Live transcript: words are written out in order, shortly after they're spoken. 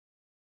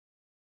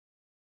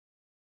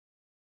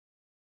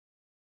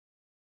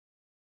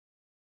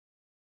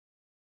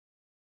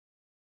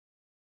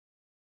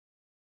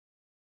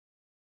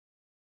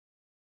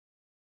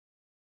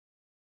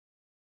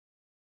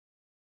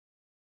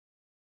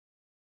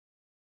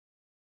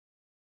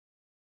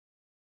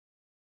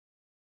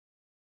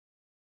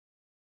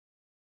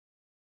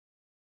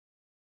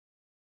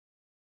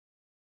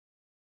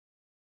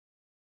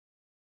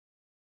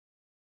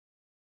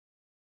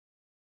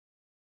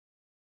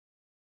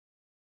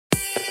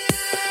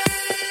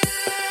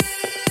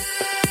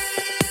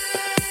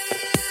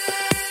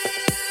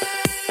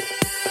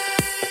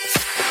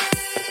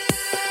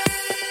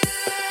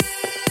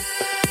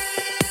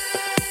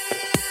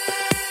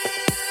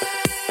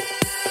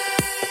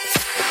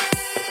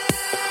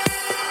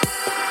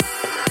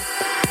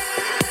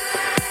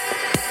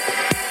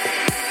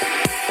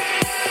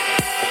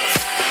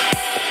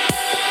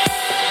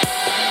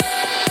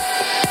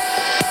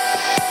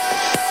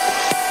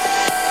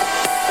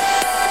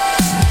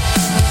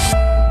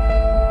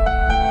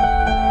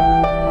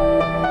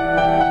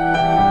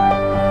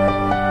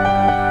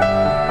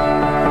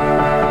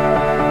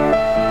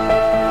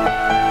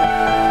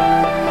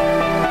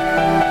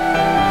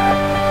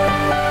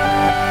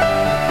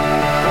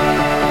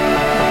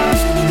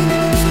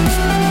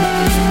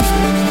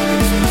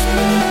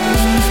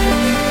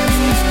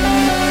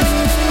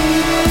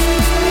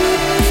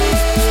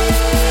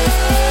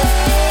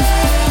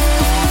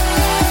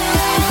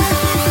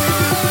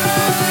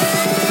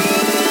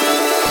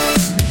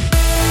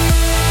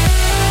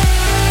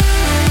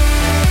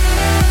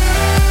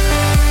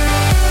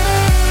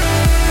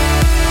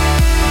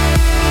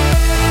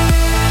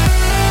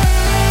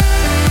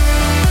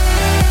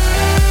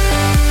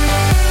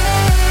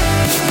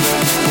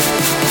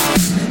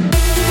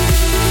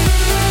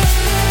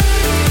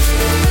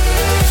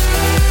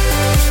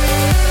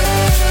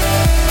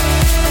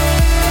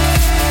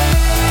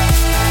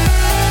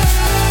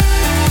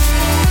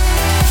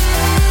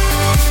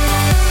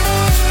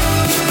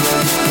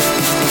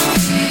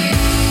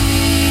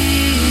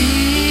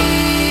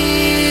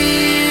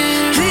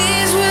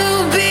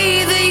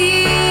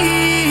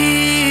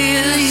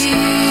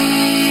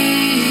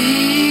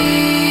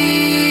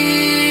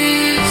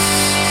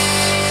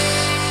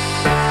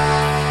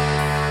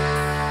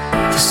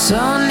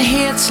Sun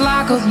hits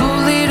like a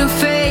bullet of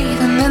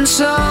faith, and then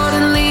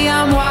suddenly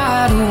I'm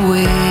wide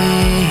awake.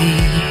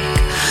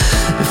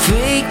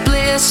 Fake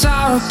bliss,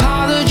 our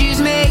apologies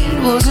made,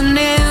 was an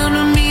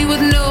enemy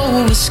with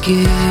no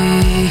escape.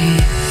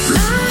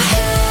 My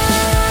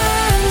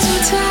hands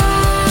are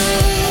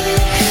tied,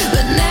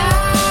 but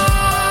now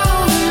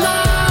I'm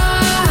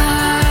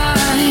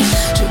mine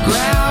to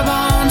grab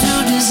onto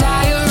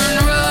desire and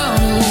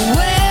run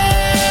away.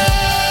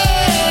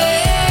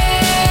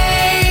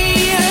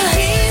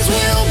 These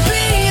will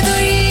be the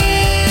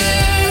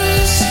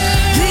years.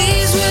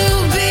 These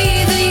will be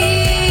the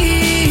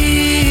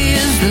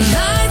years. The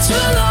lights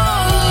will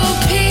all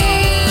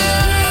appear.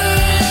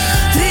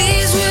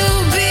 These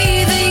will be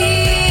the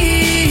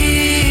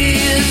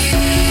years.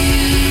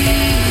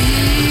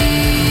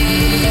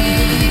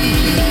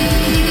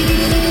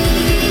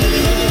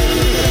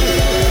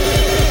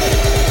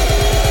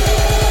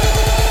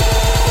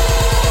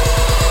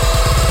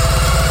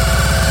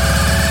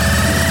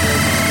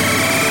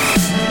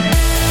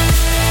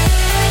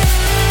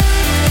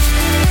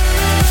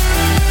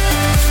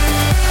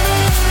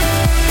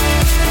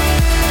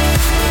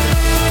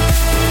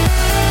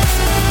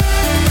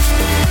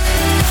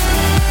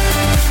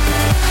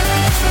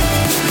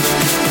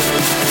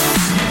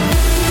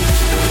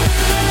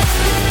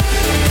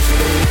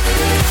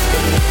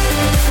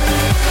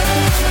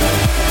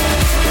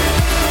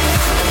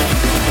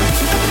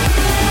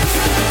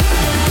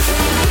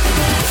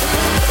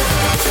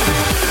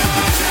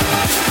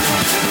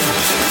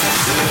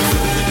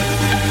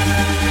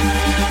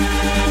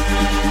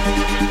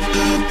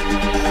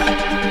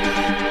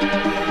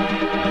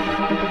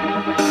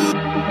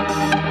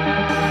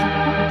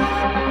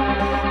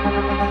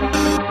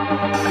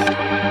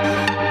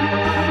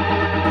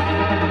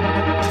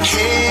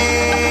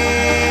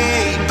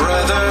 Hey,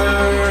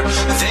 brother,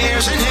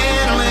 there's an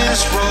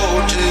endless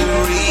road to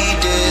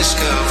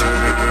rediscover.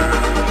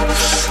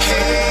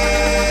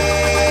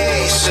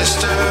 Hey,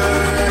 sister,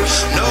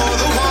 know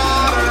the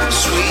water's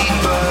sweet,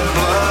 but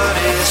blood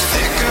is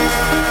thicker.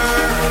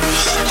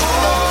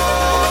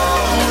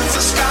 Oh, if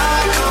the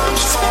sky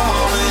comes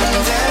falling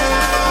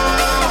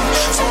down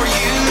for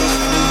you,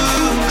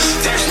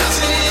 there's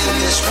nothing in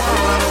this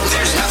world,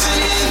 there's nothing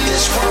in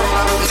this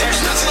world,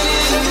 there's nothing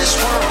in this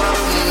world.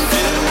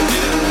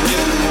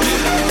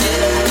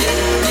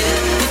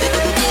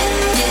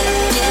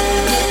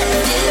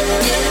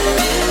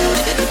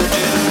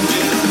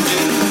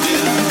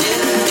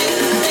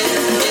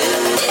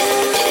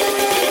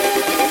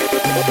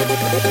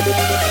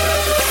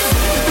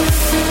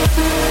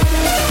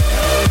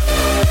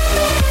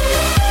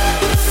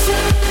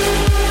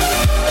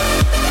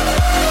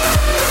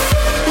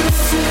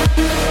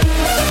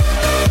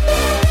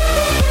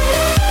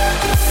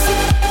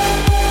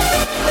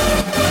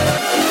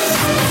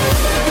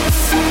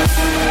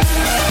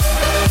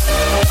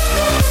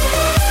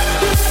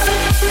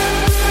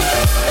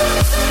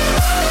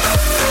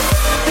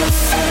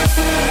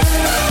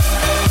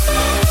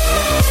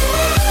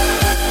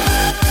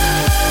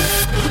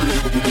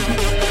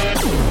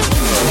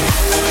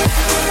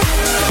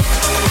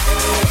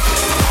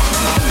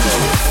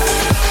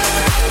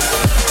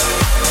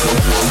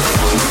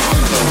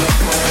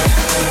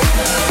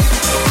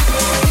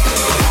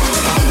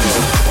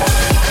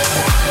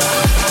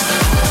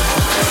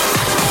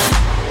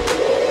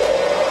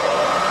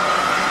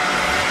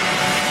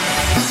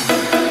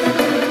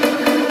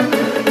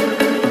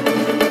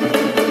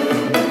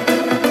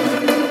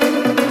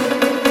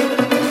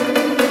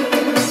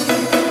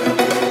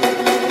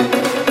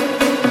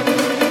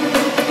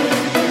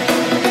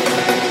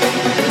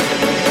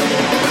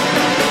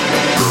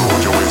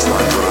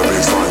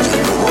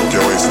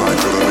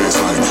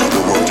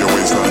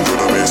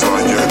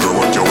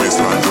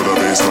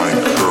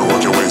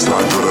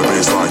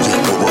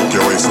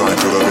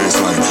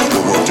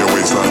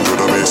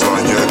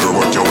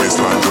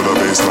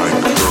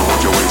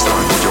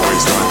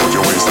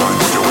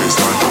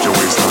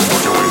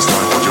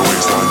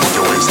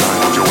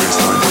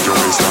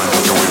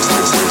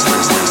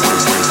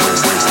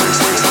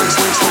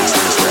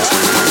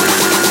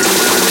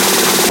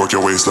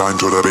 Baseline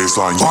to the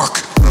baseline.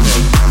 Fuck.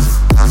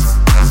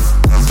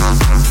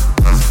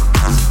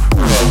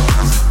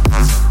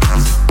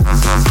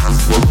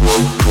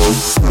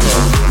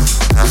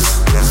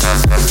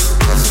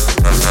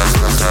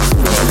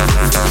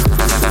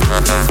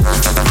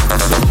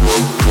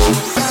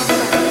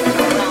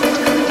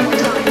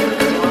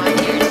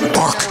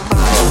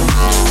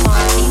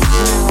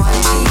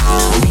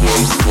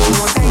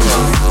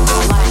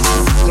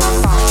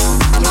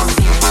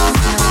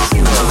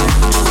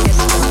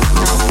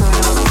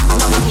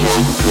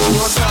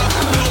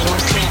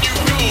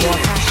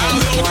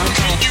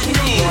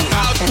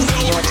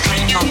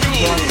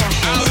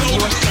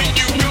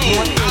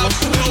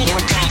 Your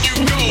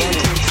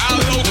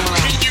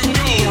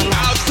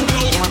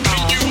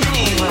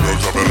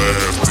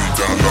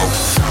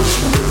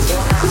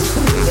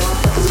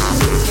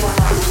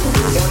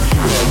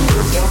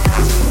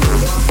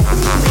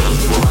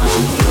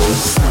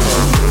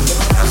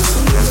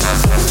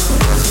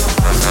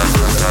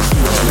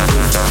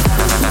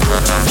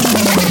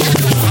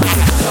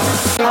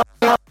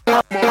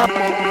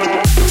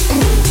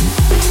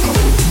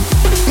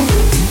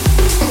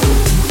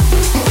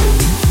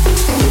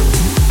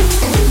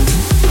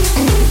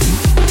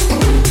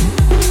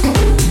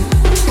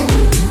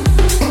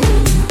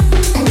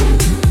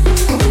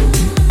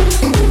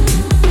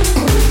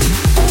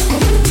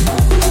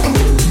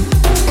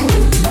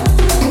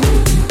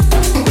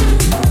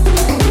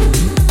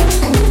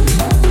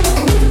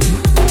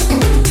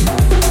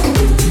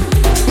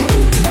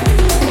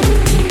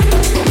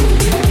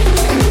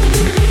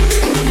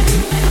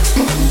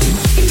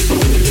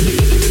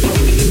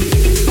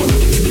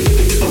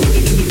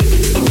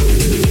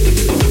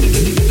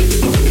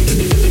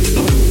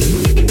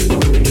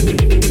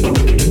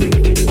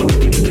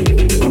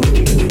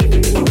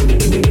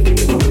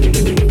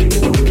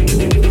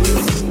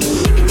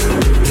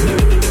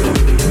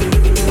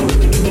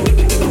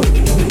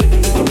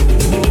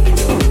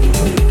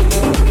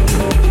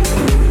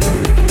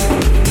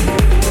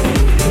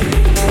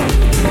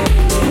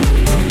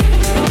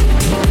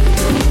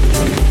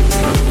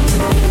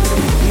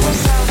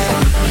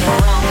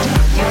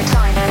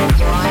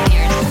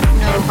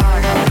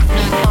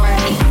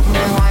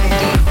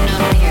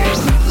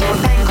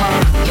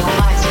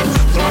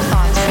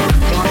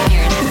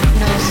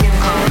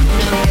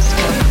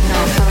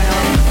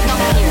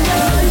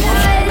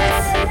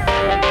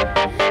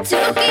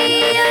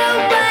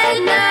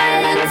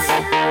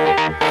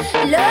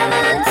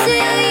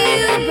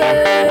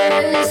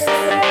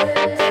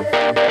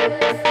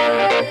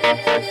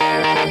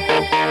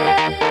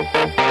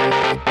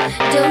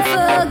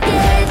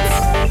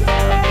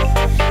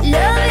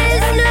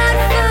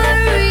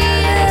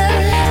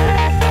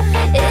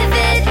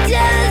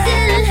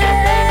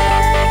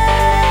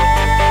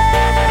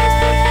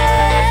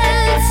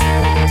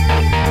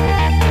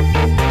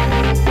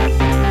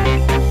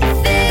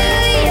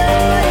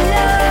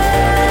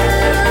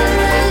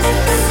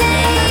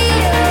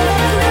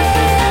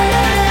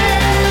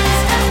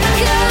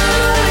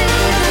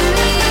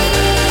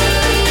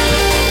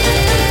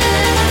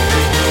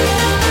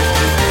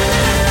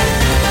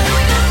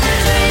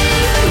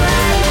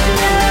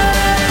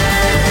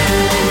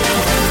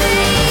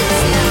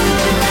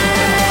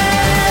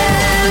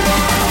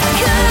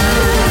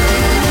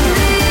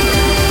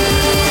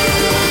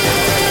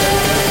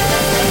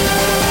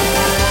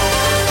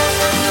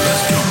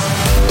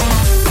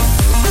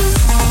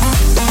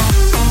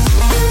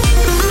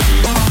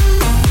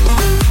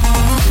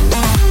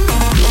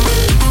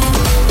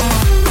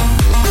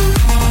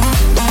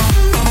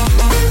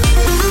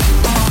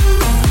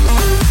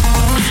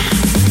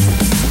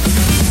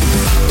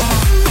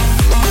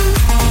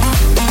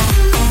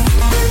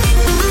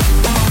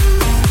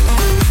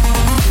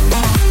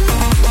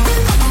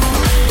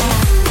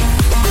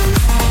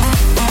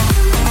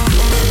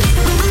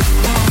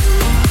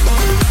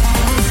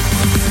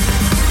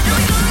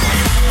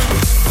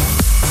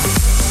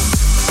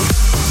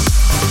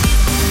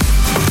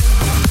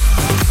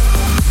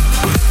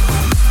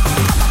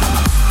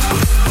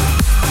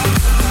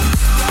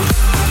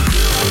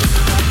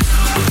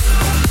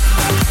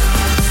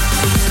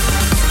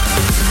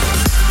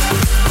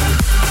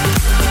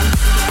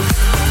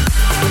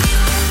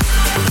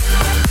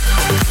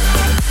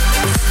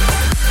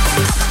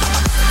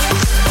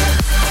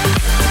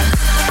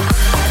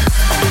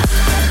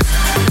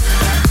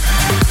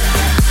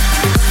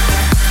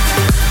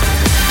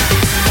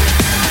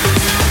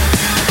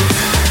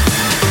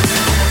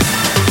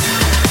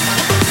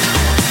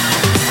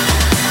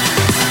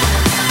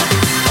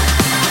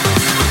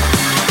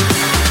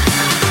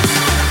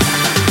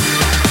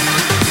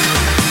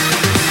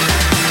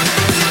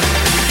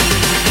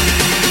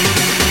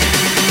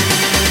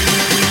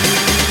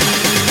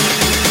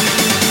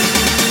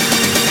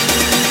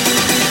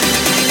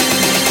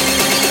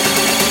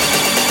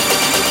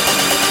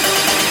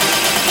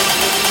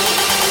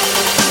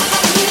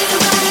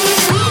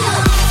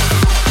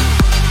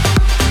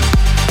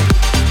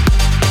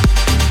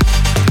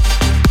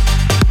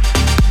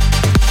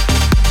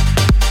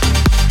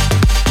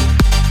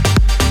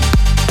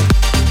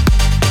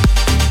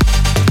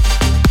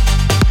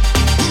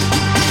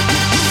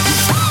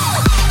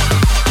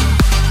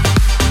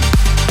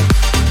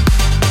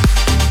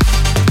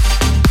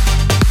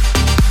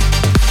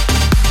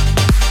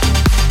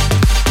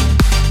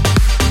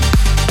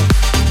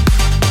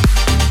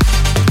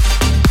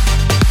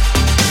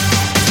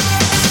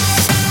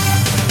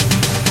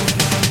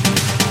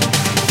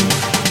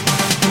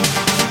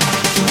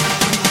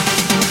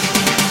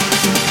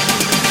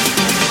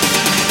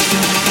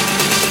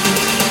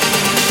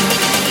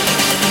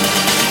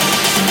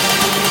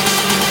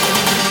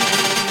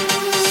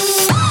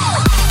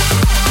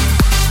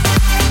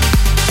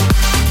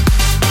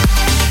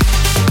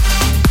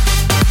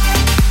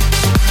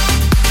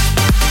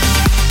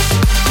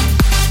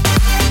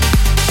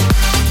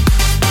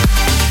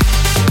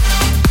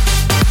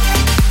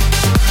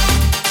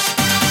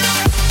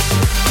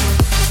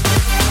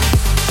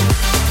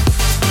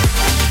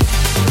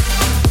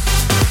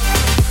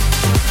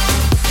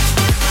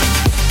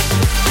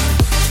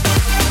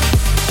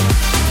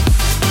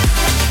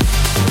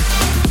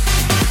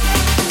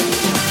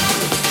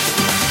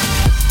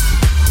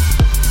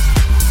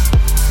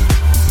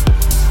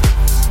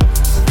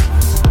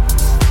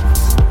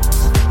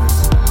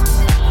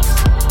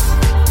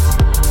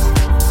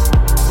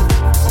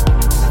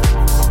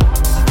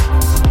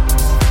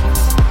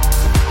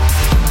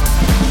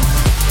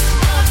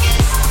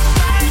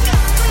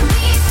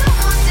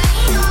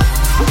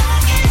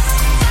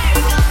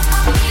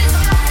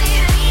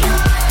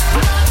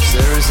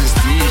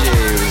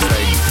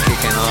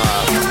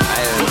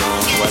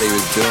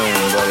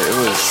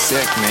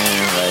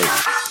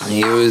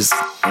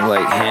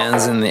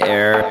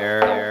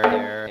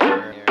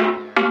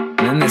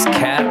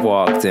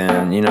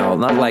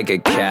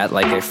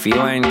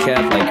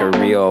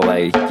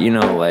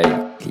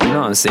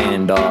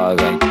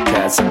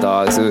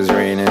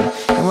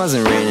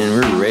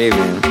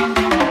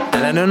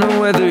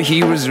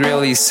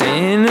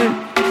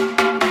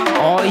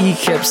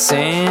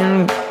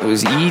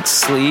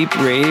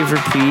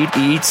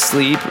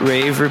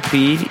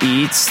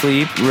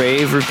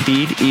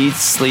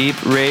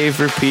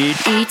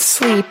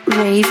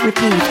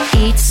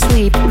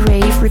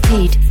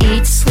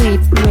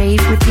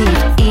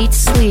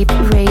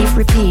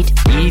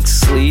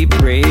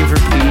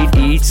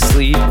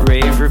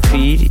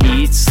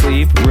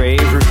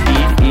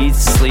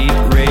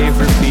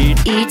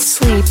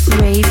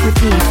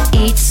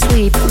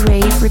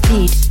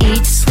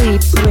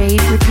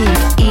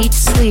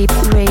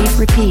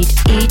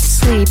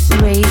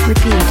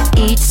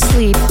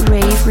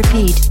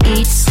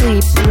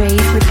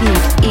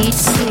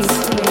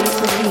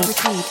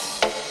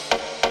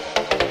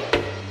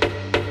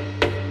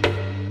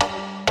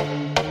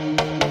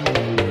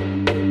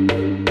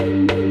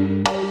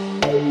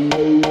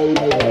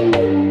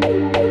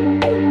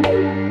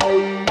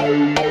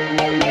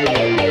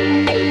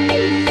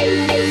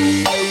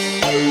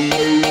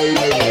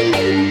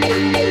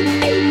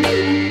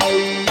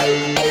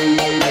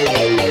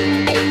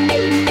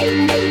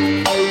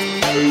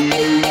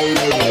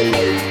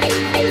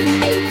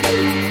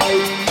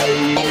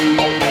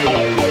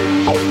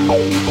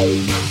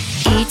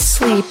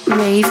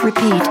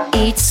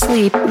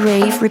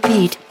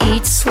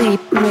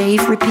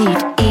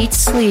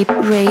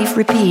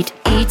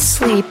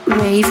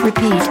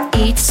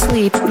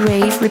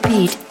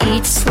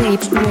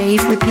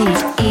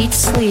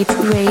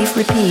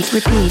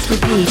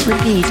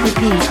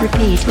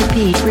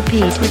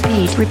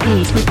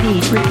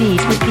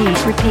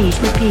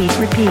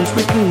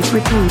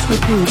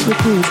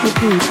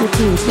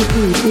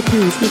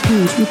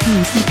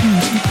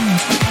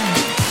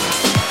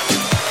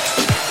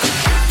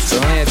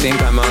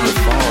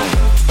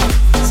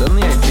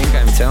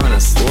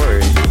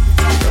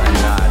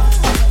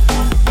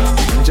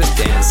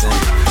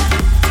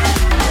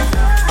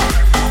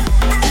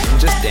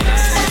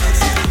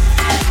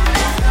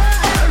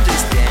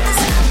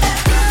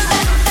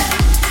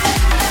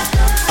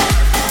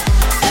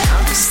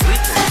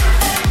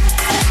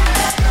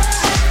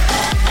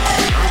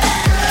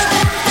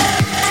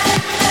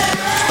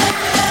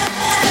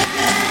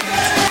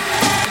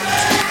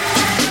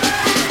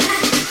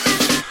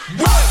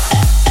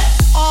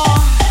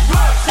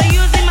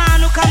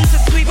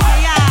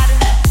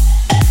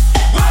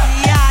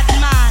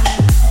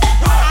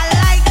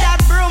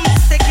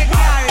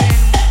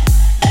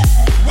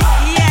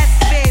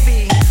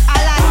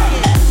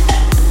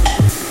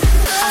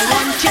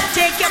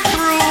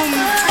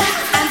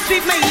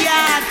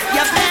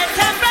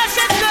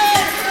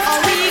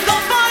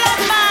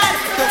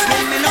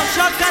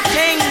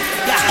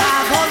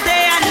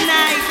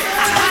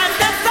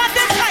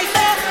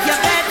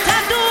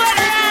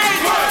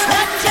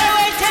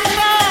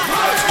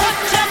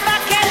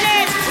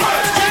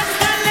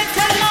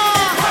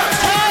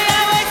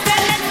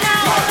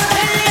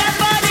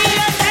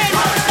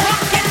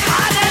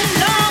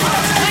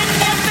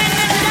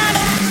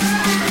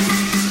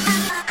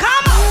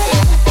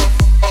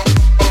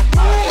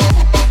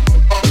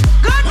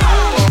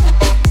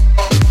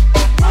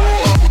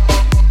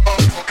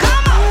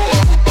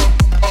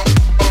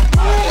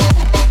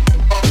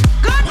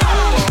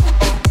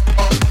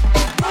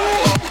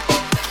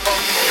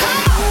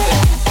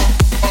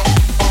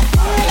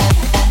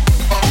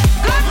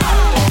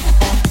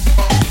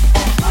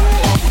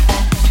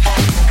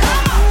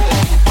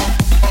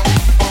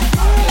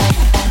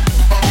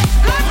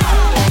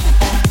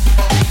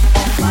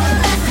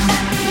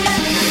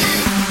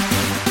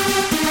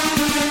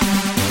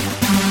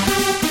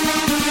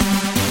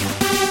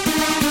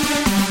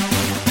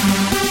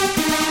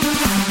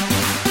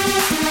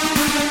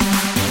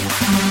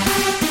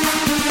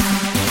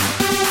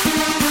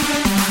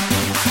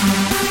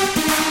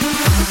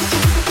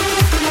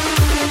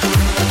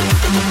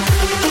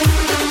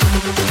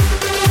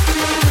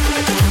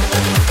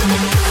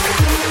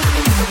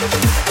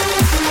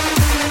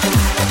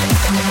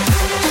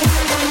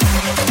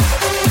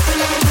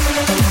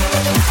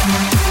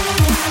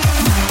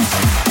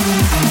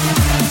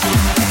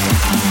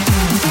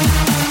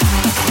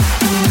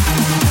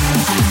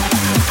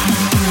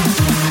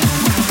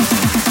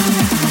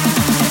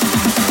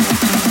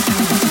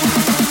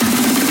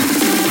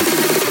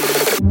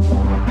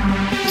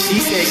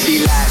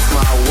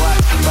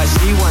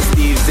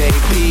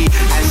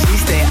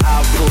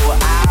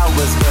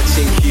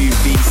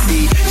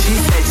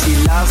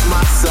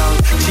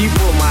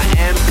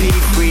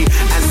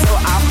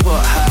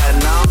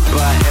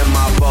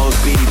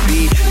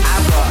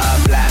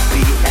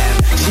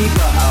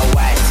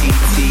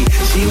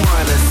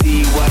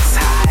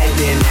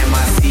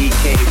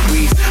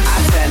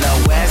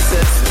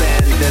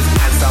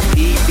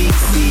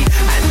ABC,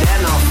 and then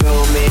I'll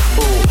film it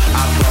all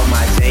up on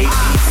my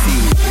JPC.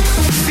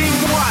 Scene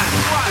one,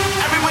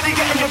 everybody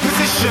get in your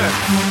position.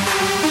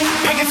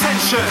 Pay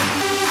attention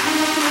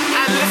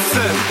and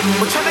listen.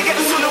 We're trying to get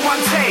this all in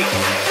one take,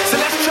 so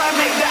let's try and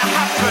make that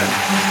happen.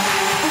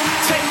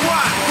 Take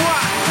one,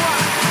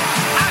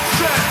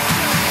 action.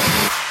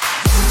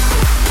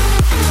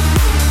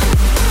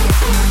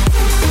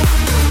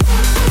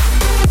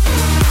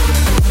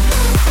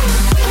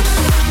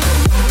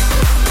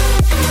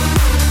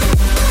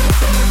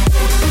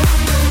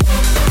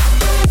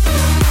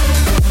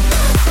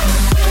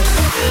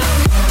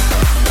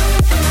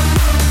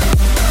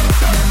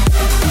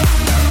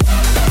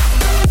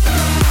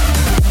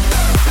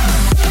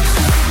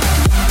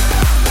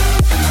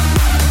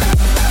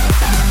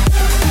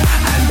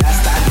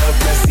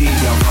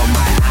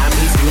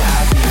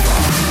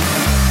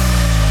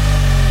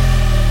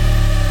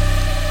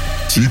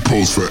 She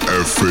posed for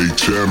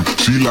FHM,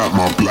 she like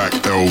my black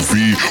LV.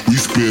 We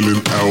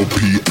spilling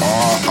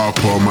LPR up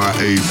on my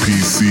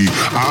APC.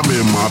 I'm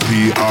in my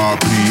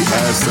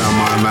PRPS and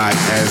my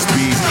Nike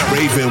SBs.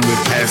 Raving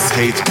with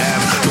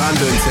SHM,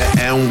 London to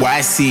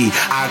NYC.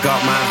 I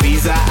got my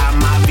visa and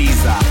my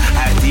visa,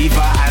 her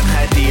diva and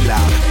her dealer.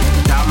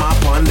 I'm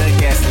up on the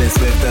guest list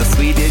with the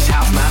Swedish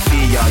house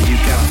mafia. You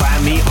can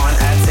find me on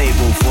a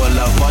table full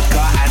of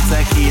vodka and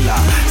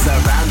tequila,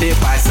 surrounded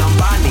by some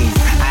bunnies,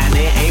 and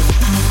it ain't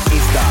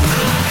Easter.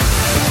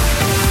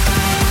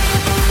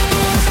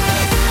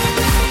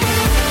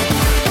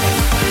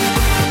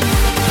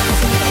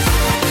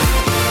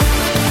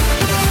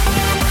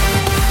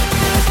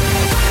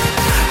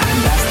 And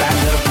that's that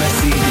love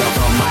procedure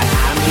from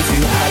Miami to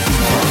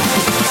Ibiza.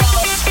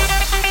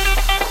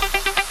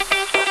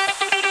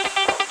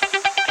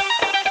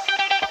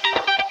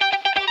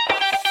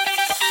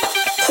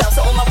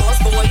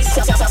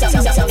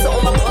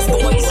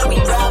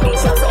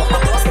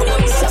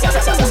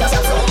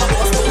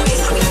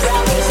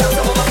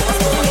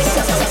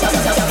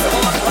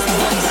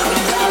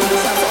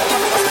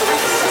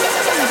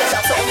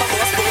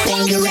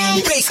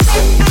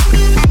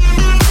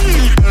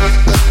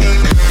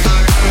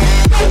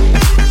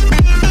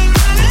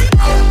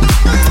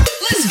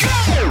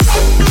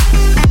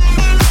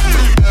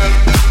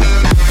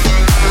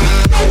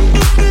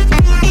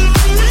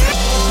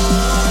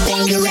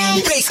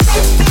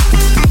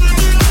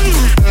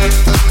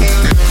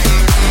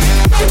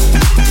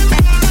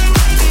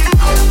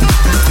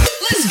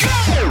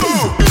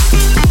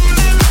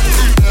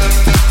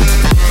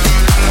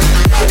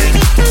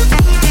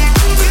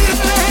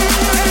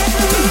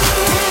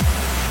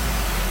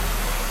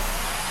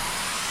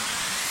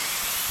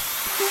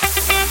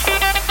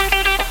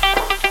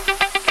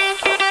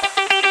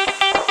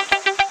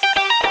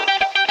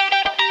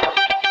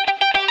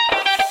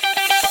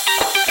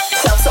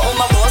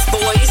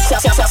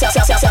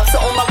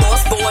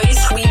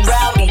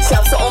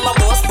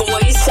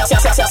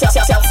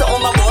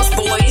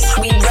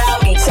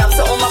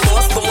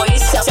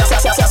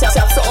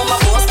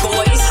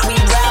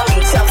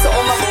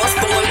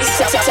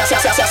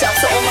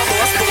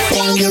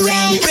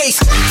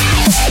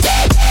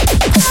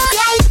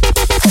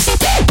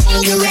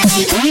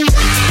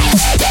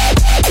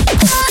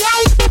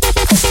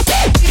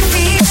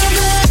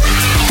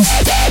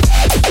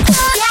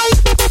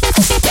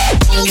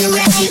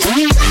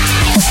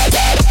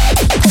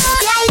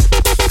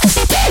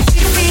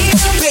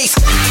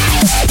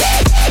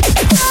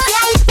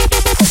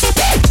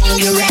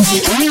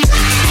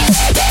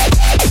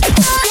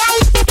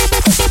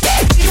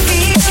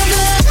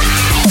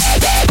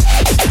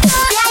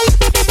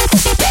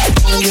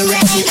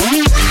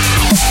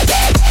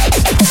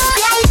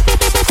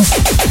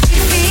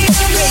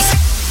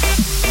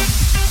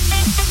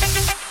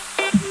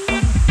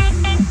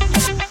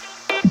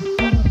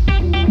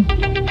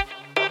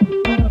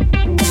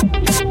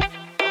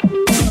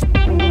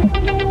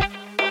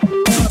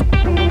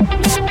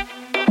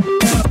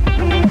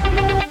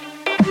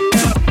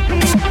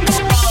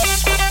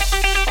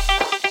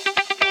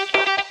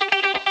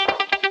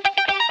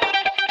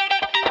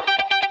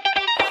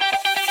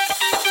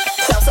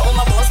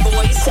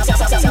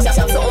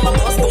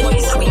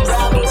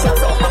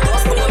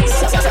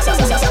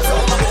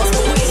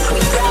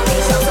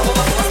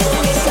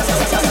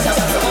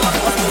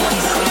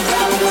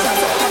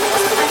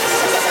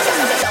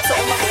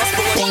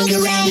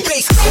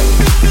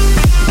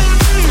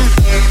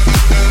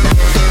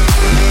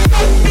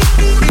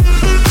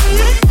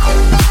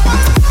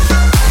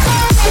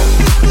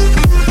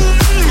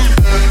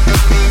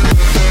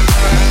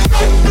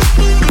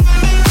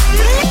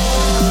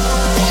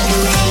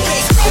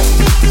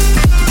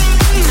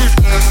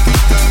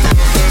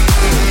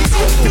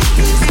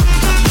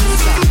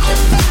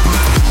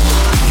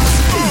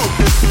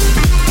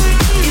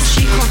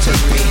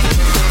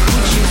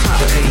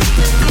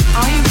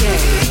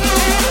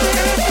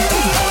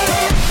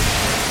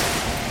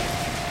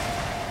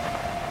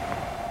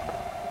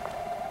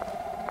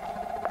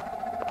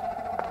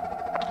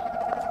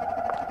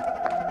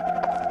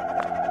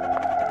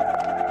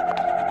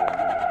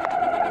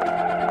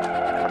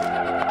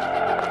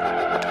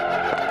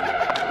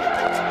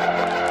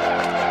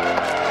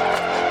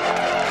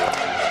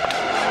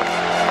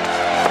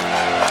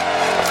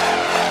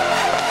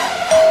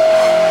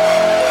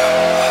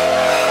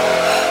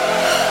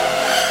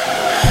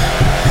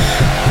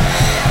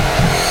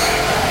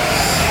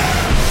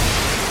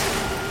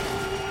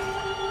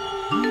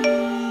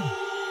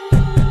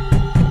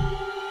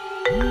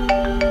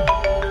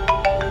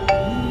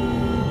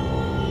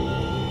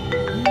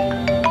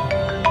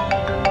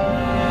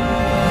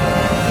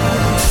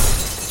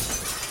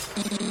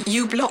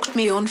 You blocked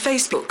me on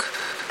Facebook.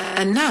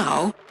 And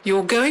now,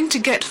 you're going to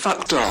get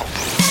fucked up.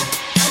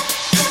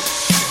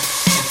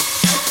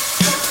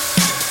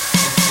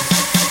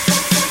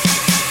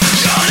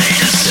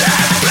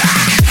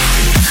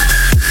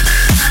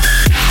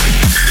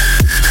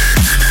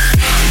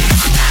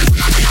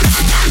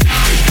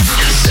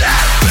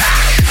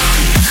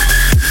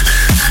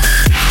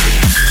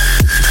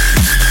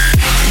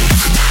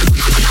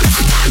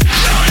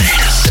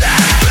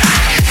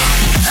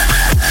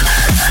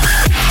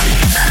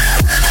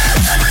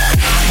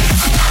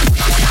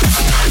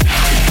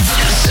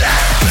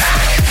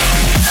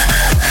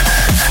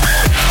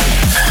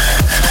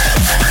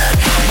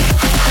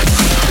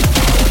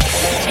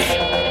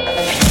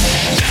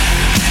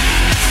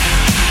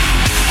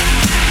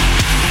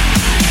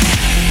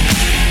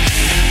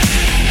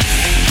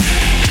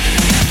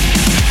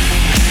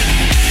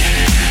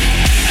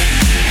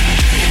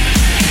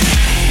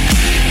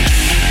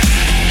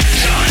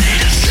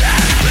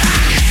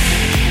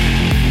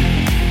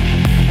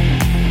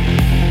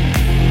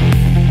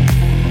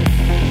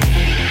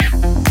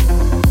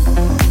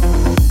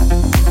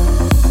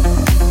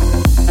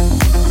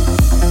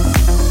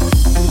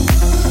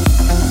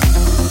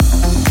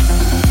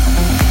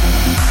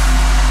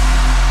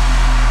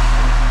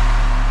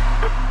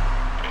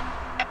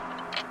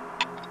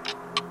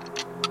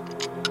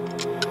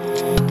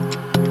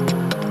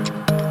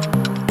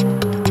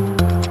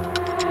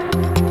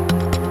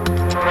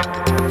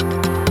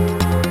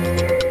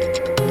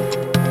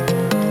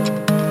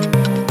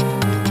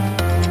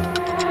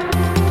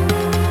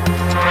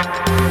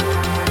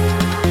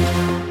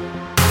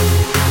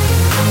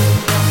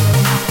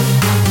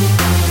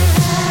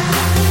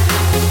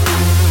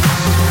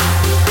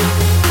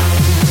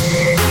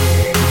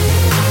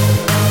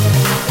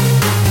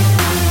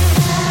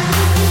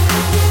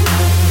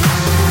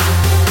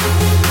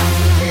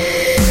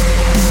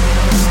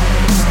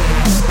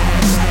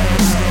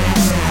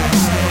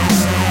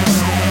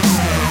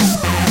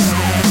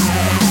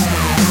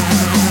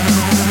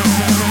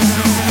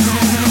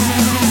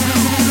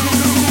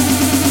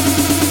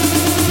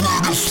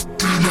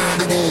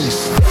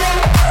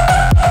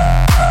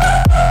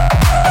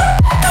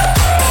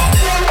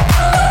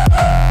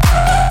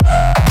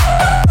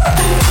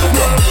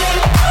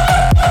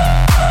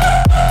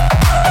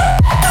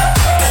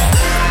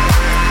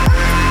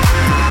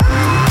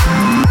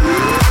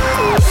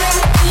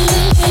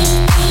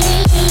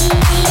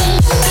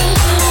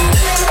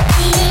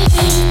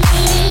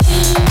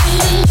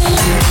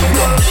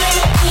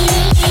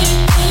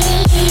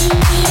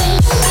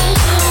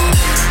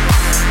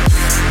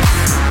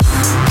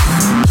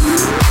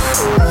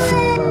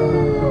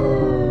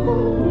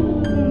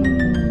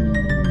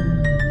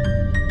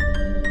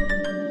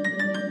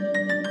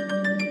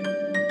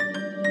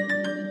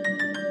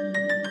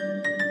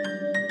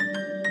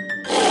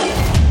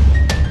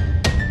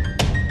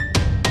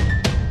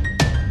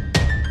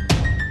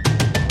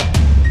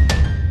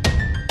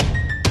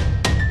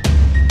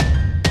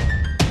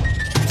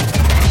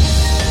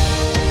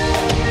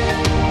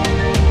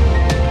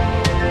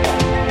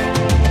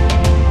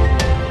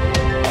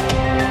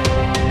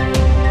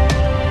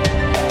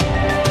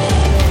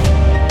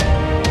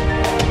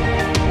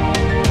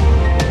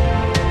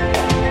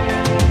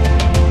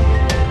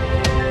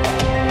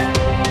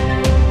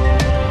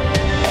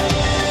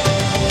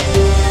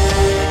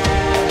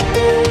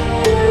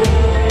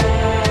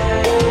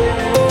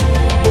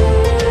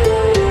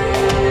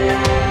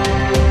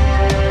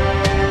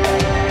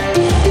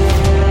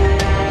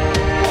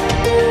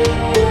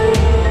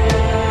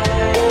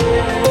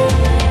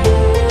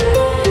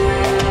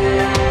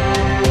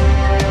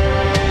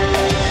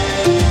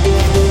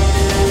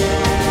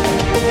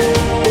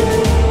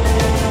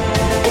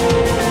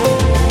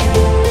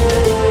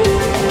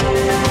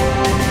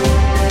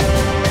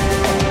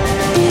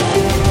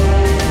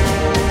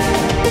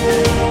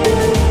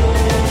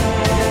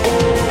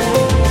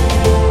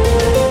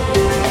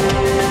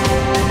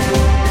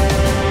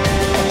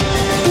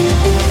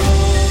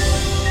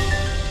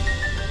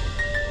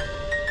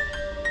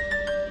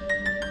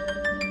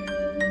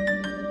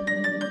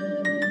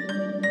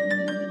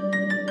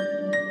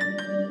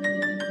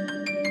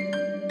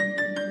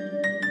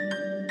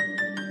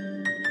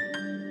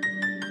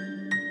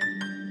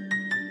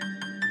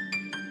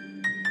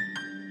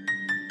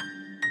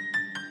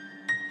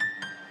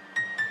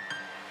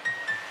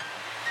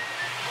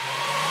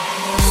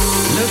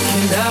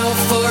 Looking out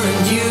for a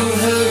new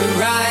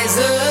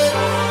horizon.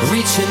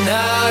 Reaching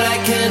out, I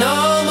can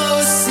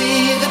almost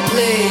see the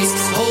place.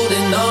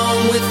 Holding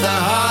on with a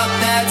heart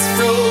that's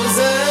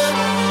frozen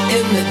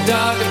in the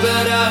dark,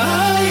 but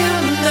I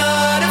am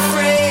not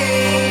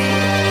afraid.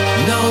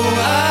 No,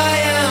 I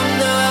am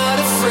not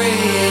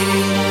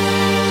afraid.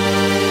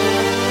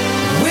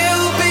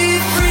 We'll be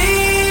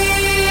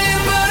free,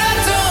 but I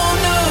don't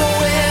know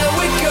where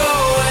we're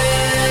going.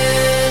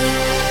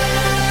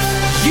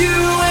 You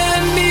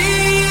and me,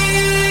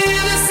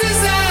 this is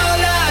our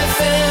life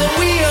and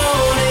we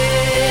own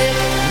it,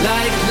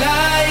 like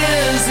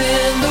lions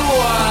in the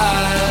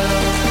wild.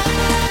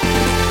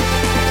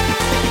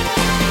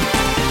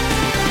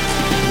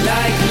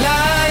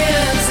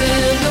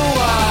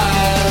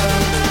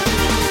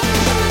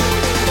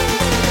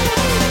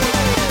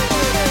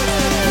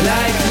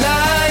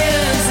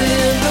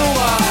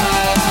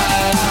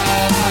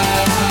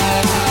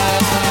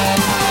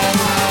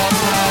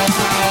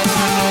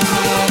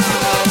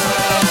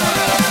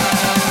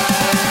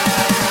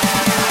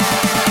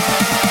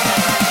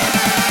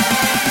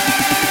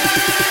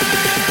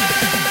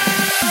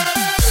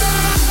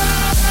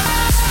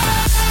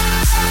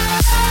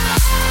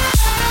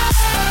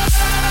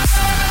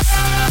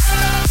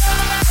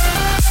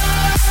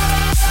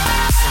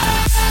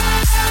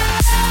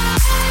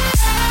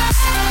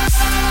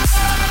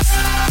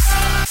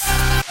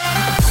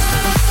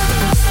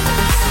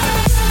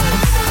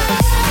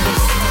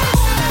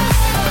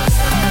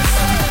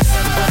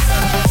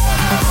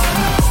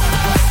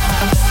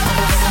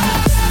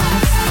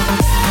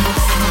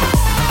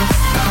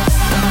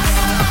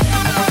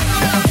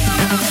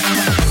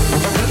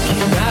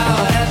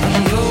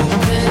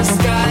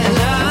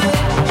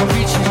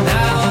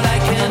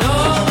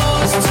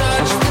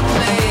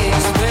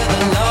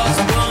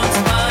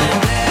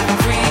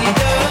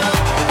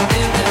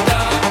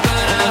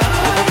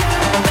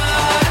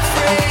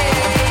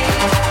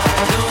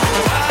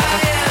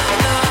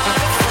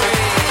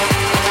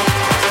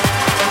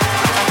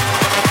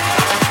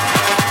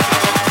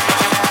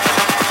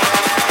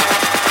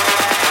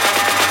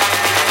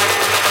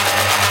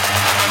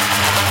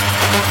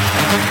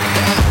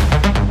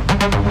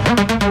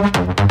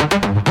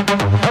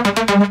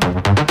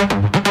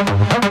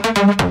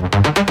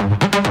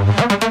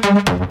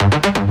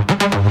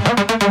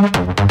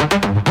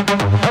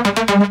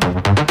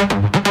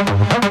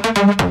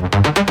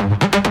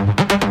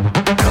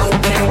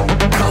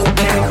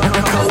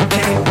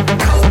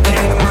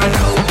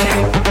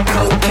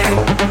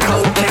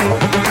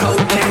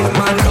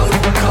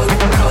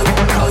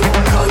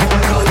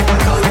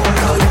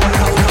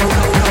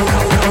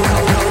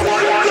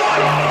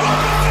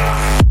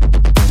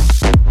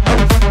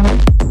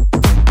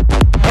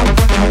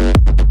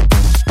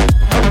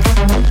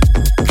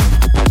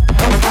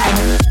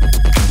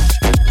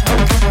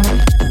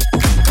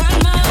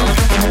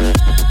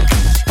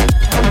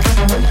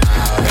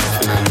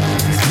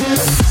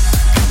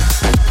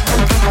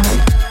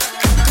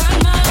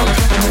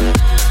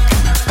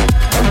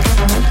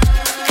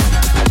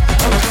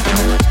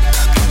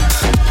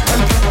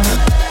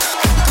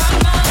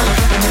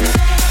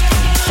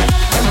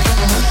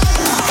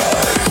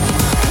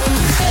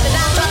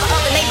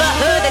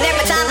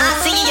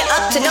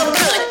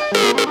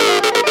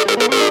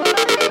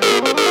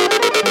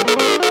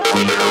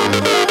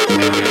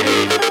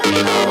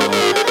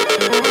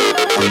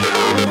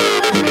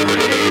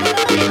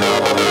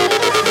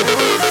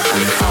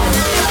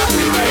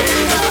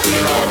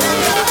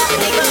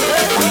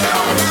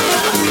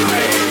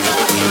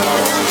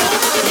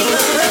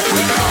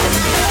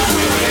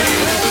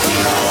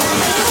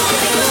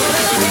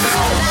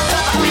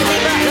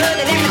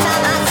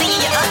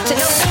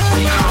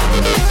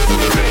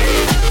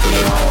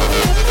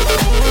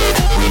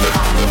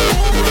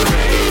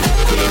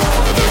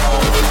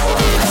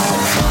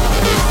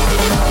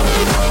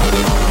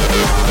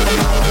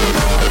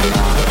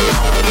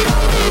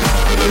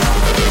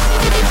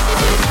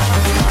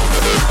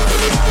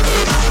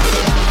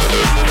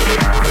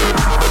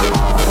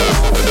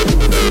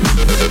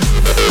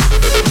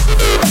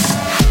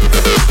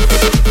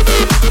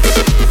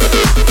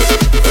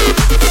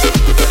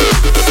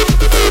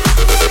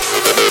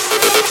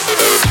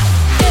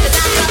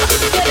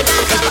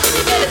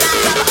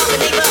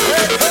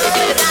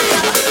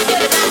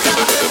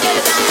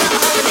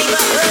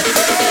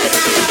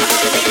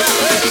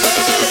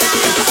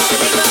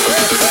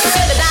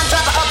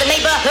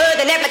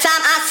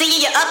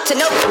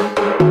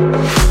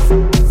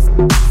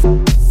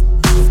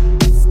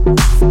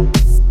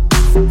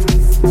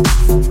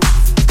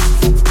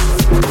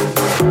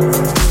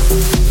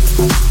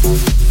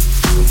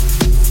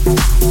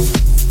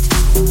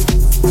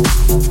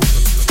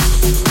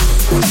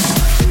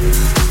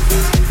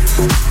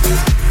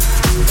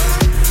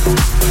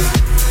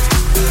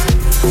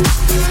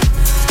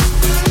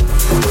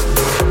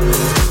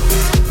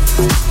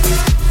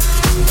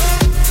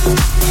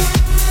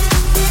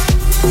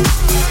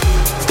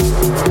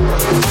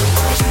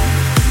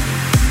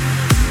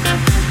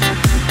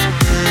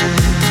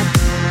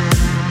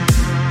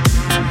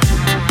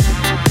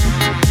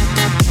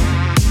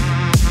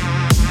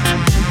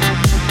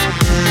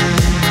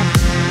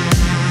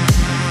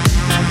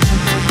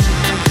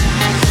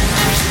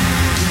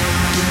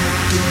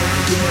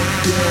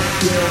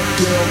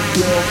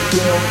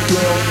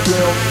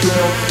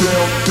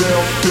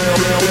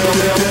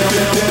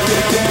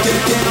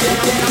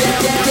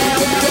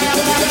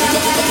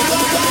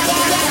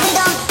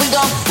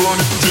 Burn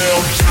it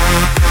down.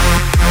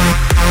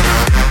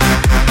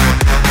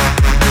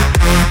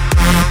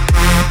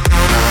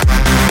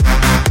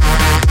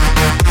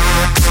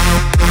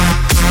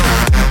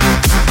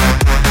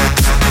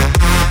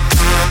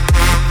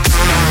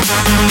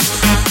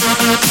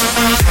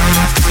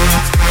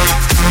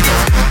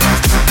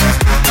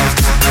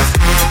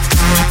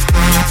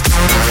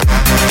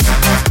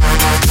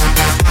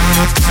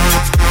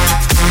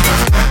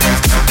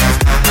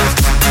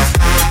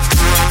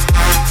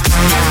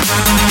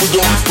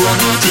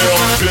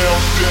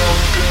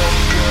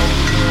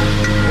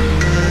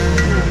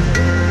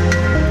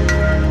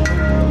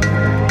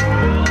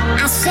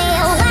 I say,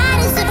 why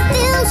does it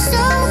feel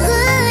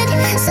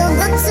so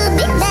good to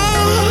be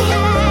there?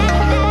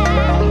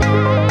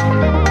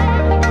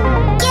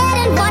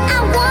 Getting what I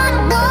want,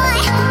 boy.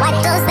 Why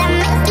does that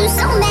make you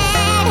so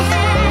mad?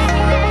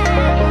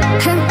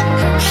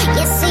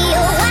 You see,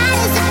 why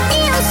does it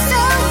feel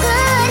so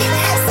good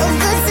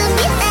to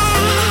be there?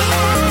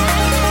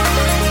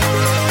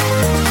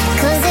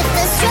 'Cause if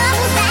there's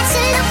trouble that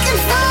you're looking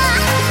for,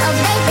 oh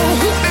baby,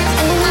 here I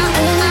am.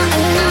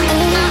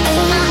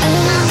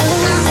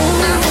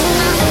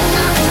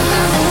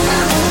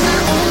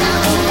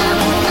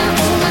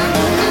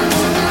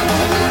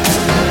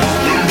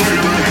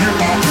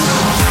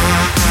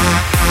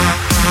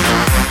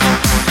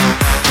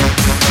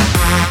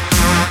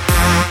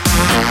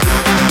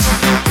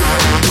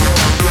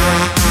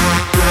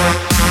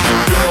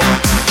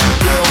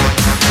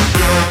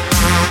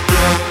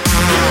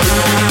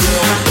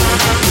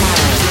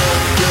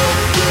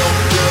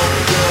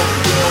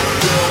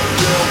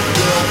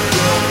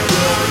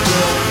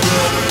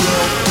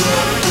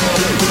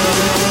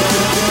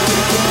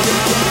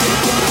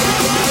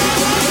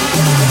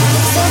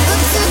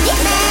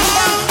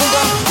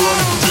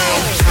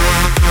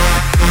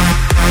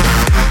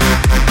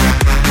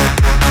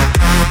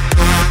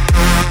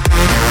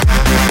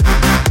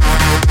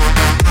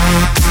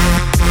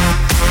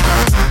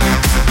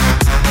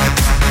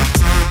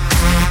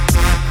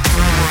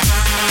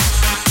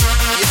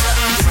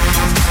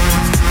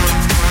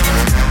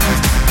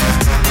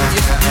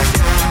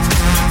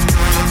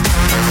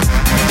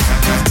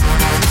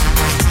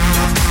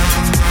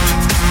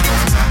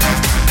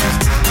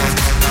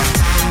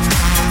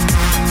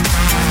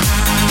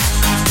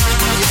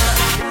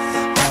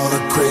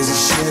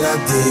 I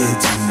did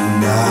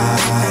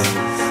tonight,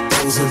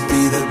 those would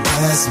be the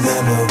best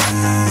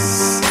memories.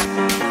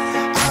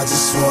 I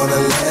just wanna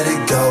let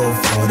it go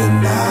for the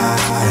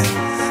night.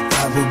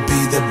 That would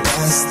be the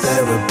best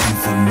therapy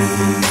for me.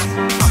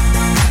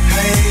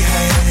 Hey,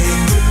 hey,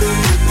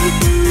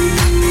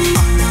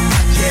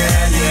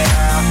 yeah,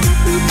 yeah.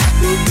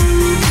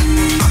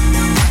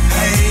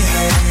 Hey,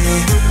 hey,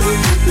 yeah,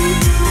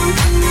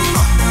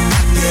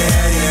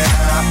 yeah.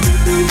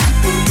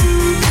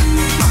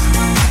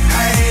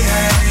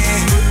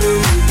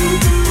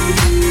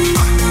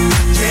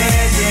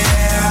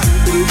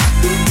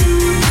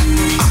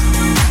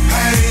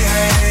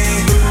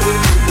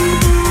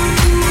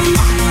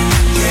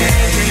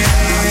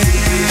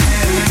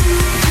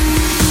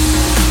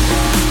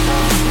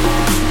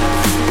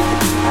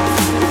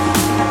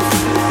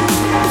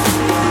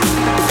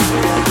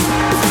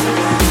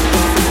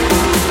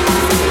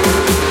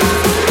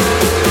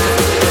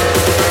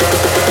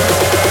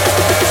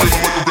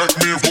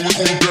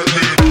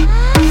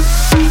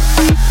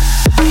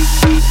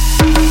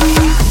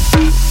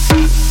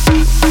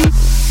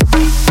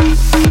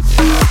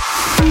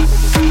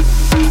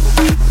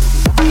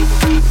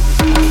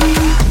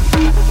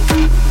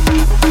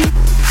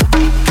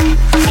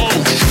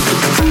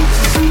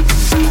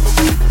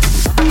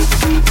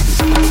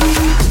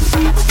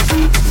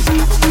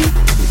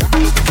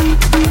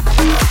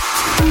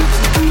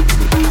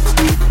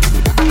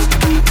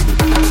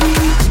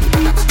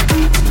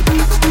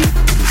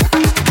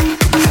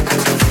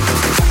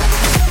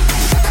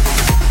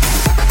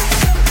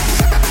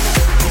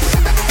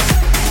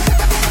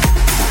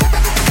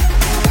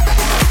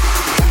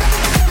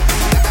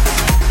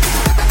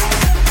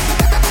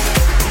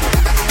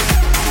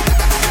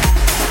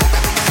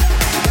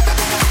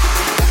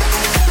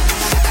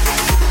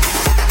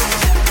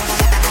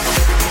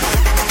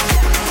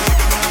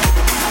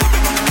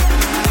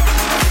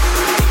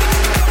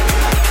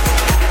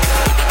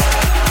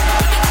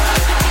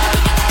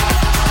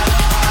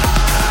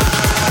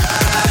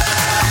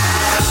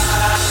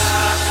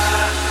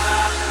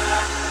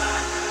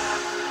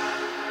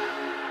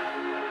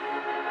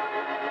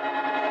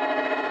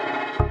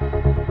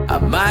 I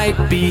might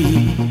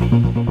be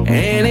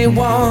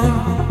anyone,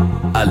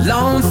 a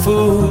lone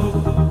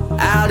fool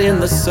out in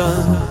the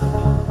sun.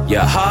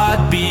 Your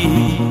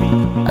heartbeat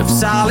of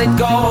solid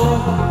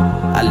gold.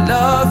 I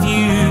love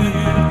you,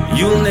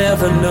 you'll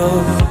never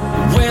know.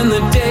 When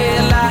the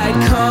daylight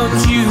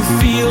comes, you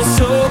feel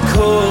so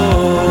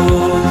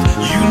cold.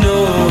 You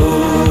know,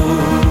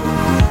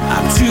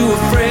 I'm too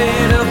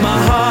afraid of my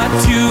heart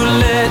to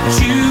let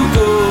you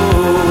go.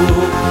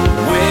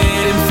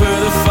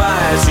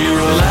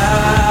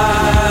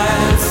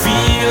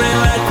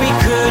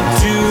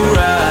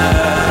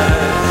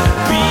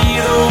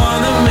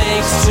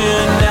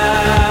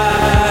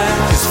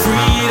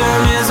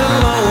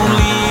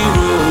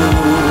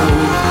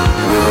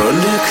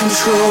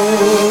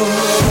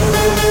 control.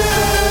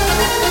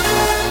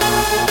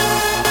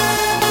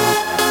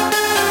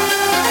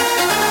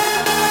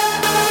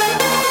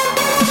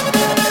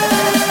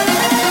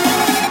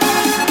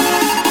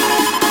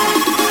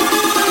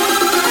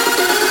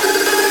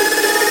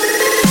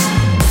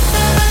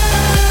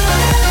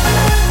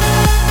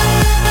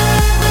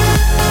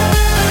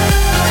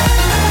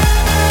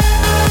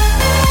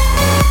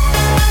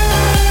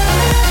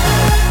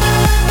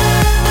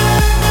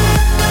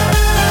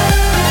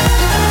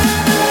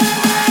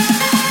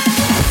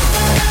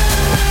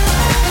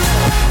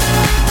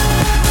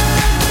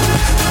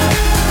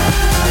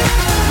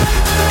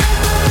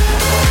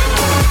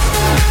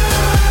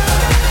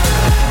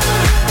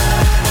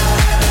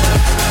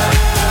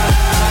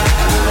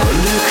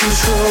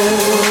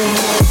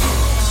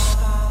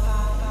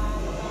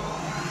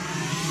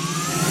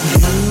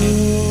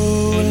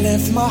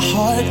 My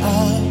heart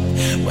up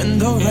when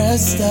the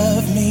rest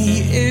of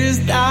me is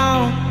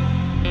down.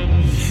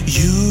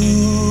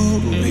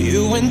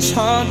 You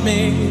enchant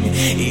me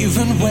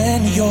even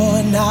when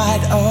you're not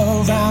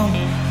around.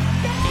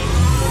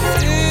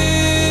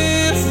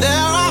 If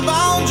there are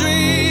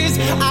boundaries,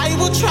 I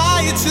will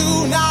try to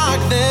knock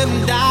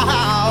them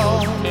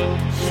down.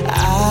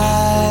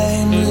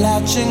 I'm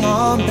latching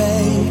on,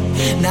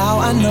 babe. Now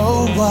I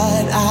know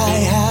what I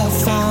have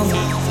found.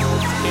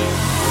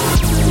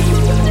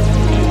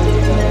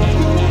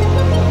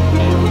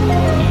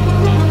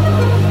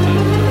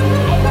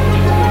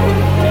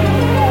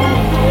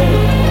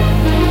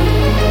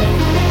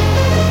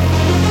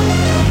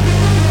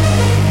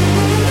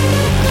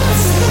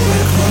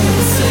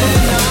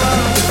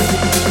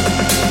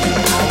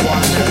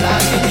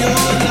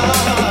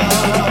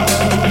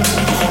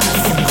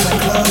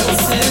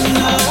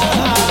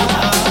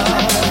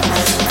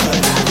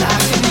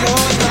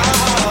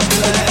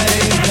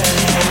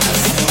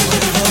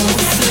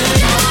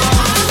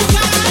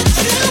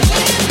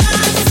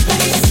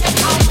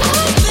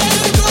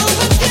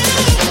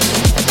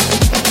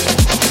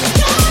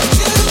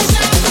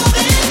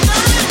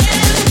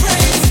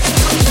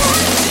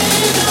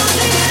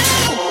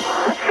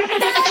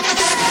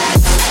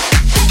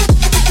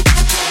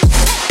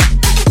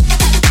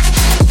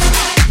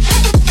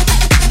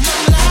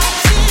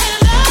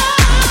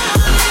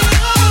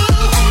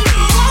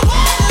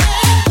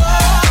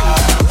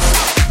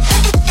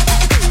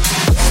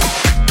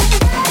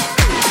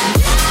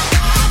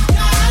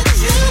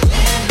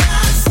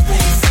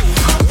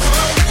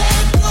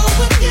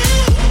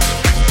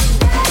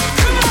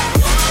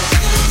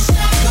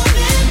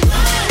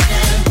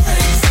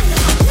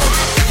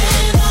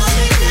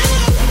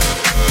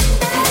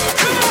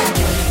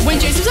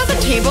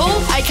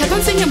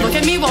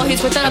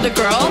 With that other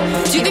girl,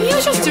 do you think he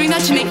was just doing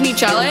that to make me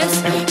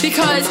jealous?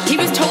 Because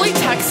he was totally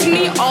texting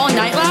me all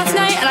night last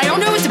night, and I don't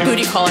know if it's a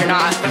booty call or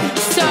not.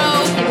 So,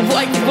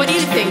 what do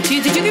you think?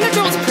 Did you think that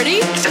girl was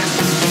pretty?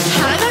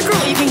 How did that girl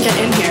even get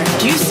in here?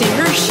 Do you see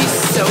her? She's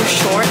so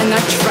short, and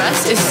that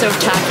dress is so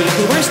tacky.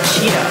 Who wears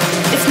cheetah?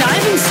 It's not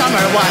even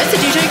summer. Why does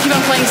the DJ keep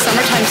on playing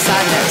Summertime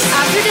Sadness?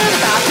 After we get out of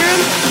the bathroom,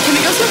 can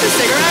we go smoke a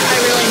cigarette? I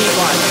really need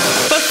one.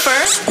 But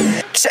first,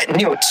 set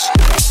nudes.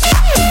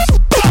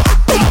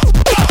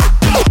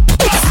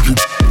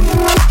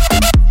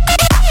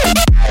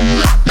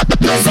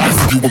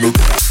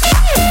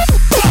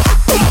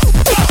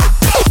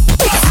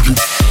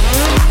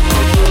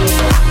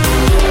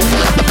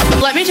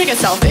 Let me take a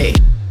selfie.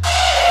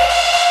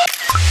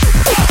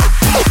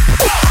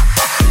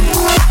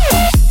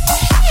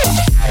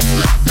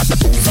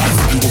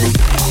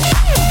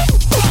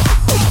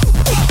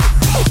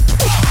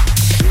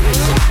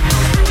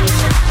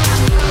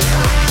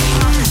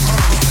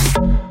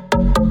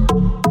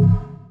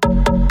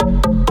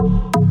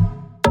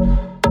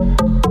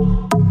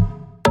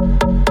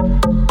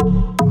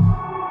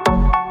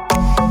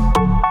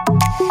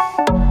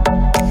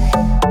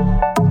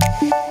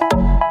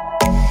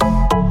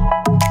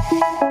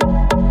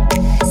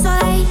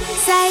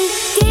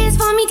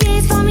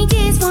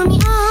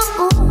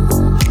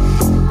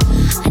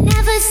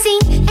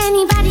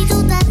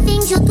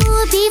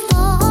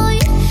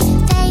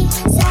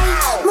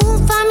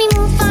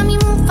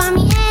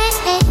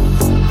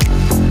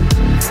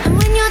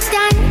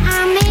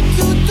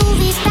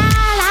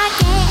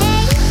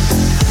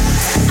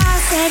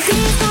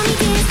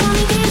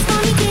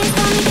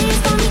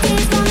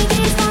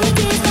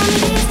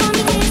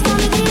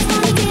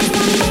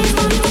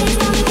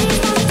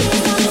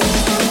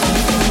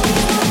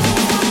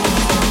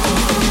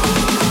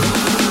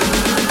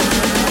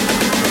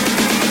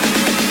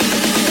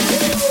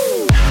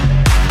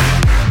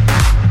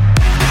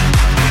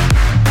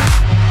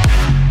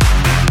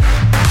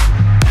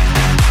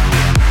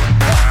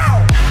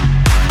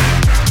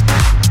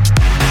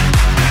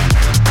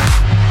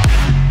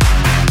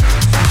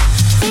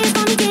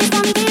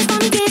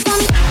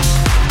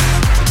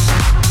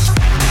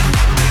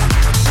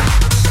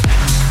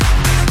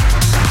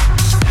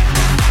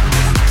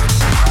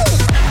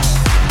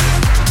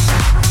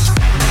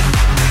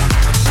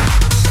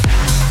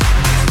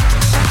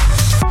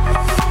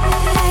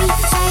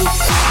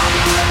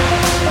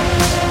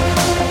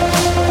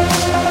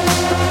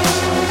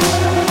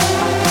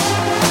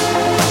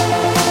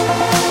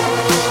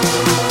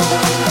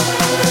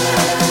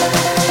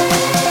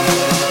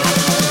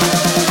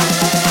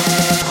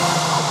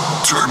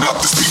 turn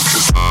up the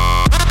speakers.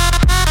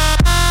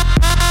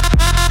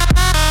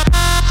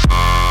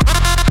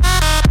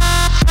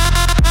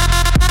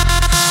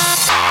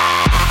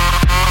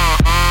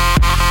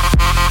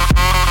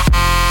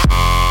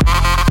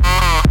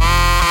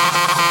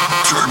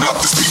 Turn up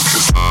the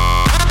speakers.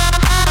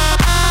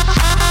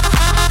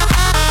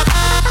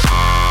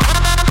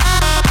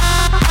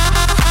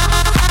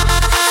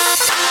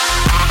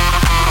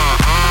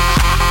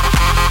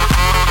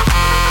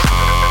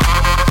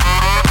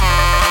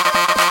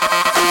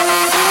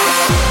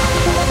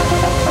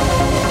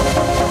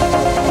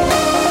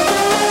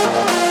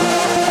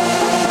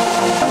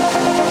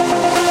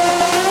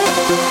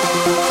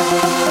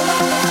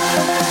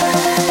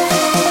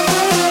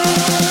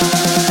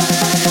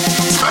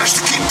 Smash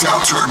the kick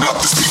down, turn up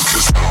the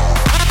speakers.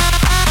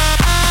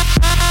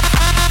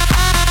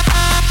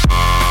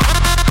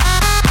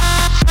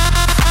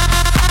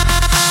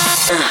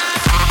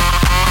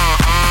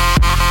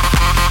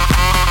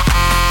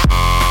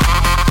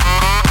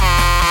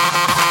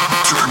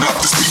 Turn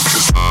up the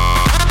speakers.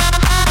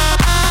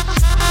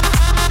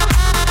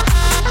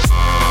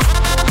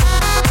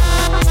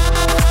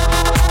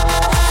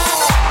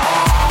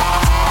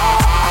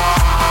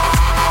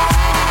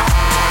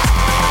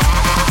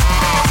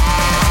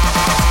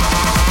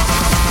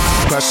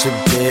 Crush a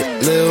bit,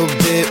 little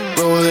bit,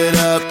 roll it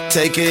up,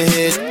 take a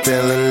hit,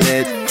 feeling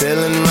lit,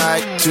 feeling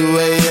right, 2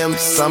 a.m.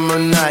 summer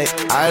night,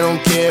 I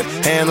don't care,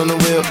 hand on the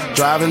wheel,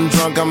 driving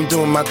drunk, I'm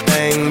doing my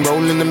thing,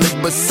 rolling the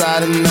mid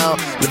beside and out,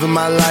 living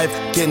my life,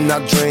 getting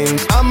out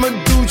dreams, I'ma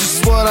do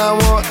just what I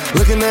want,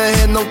 looking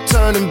ahead, no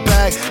turning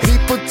back,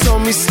 people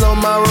told me slow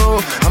my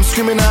roll, I'm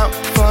screaming out,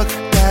 fuck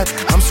that,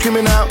 I'm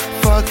screaming out,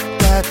 fuck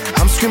that,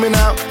 I'm screaming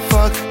out,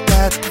 fuck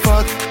that,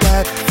 fuck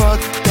that, fuck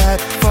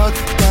that, fuck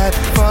that,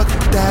 fuck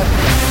that.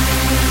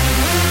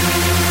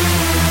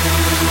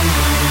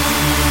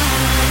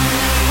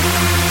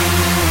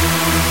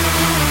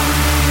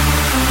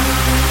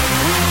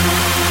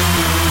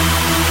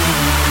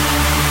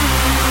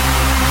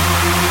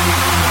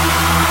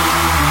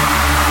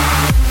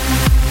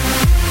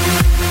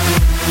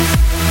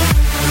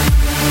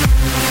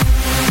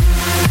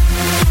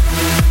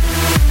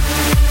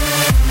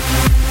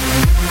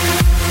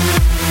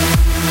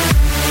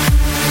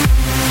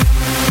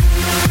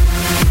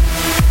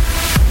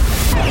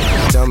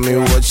 Tell me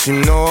what you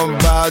know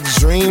about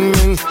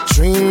dreaming,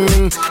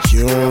 dreaming.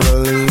 You don't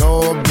really know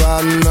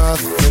about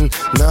nothing,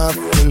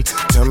 nothing.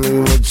 Tell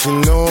me what you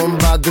know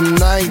about the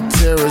night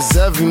terrors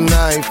every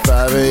night.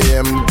 5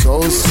 a.m.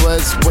 cold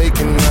sweats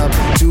waking up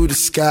to the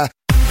sky.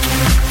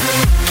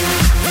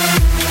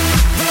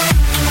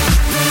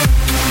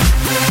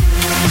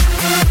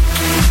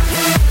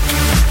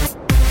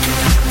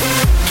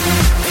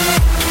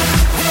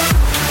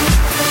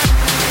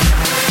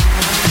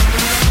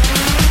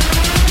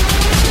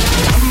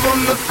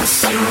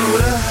 Pursuit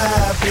of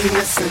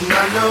happiness, and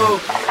I know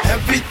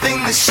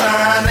everything that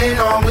shine ain't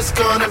always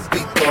gonna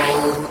be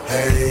gold.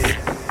 Hey,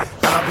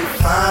 I'll be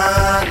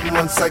fine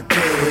once I get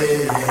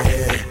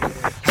it.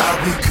 I'll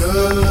be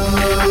good.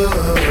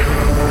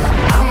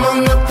 I'm on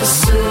the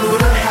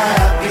pursuit of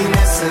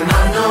happiness, and I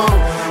know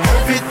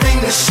everything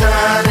that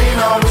shine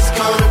ain't always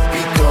gonna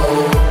be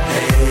gold.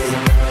 Hey,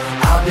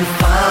 I'll be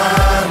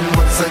fine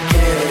once I get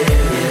it.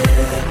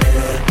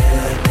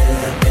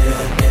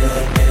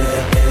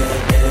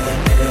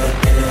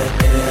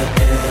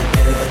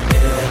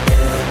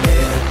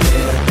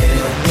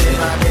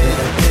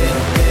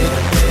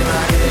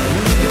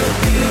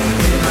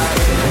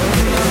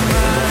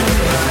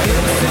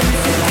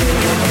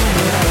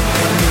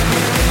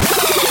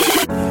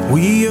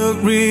 We a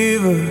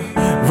river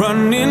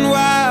running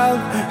wild.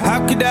 How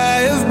could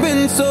I have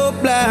been so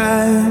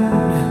blind?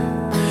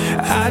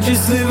 I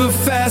just live a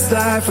fast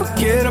life,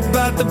 forget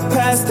about the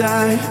past.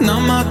 I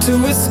numb out to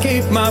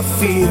escape my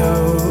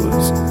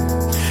fears.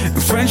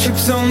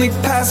 Friendships only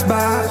pass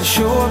by,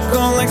 show up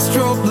gone like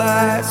strobe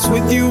lights.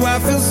 With you I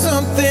feel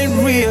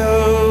something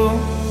real.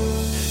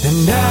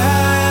 And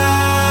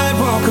I'd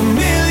walk a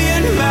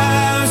million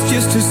miles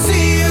just to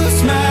see you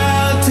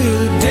smile till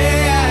the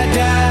day I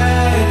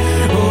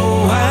die.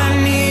 Oh, I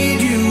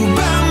need you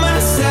by my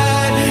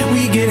side.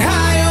 We get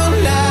high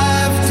on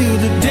life till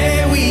the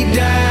day we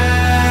die.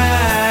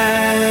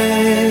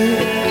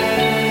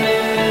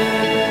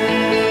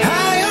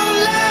 High on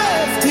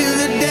life till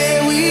the day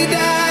we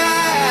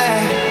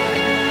die.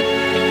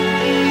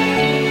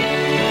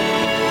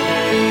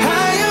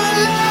 High on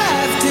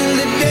life till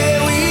the day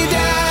we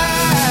die.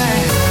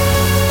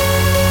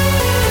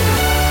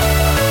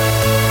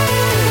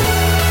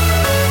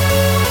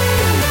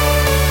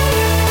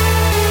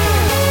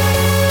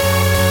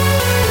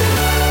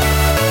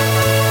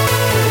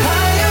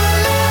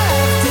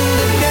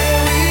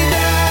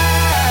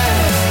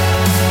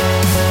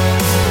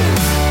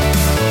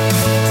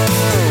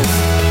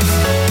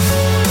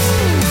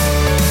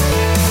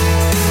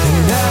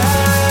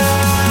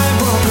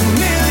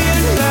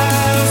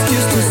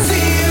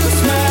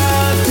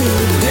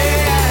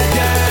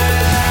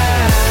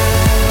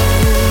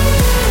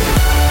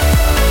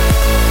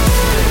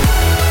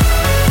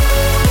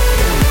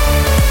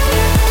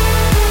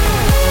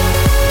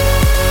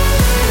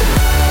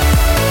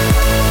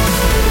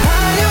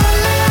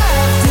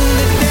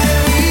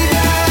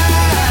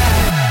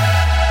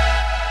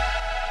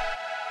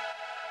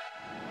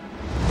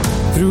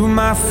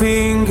 my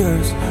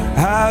fingers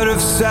out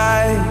of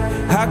sight.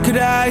 How could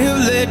I have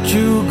let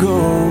you go?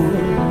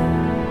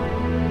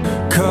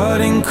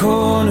 Cutting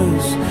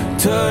corners,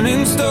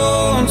 turning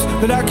stones,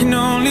 but I can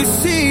only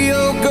see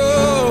your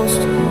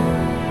ghost.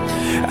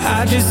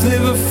 I just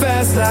live a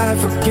fast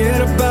life,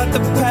 forget about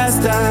the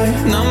past. I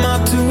numb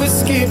out to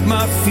escape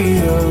my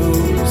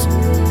fears.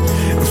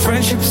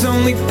 Friendships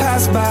only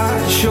pass by,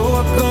 show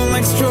up on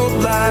like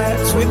strobe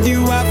lights. With you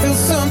I feel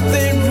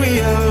something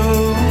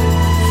real.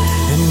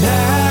 And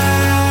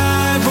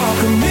I'd walk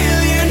a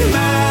million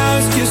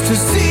miles just to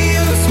see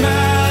you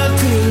smile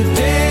till the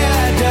day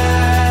I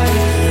die.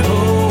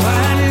 Oh,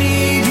 I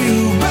need you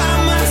by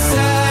my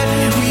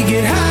side. We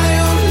get high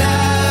on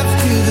life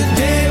till the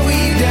day we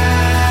die.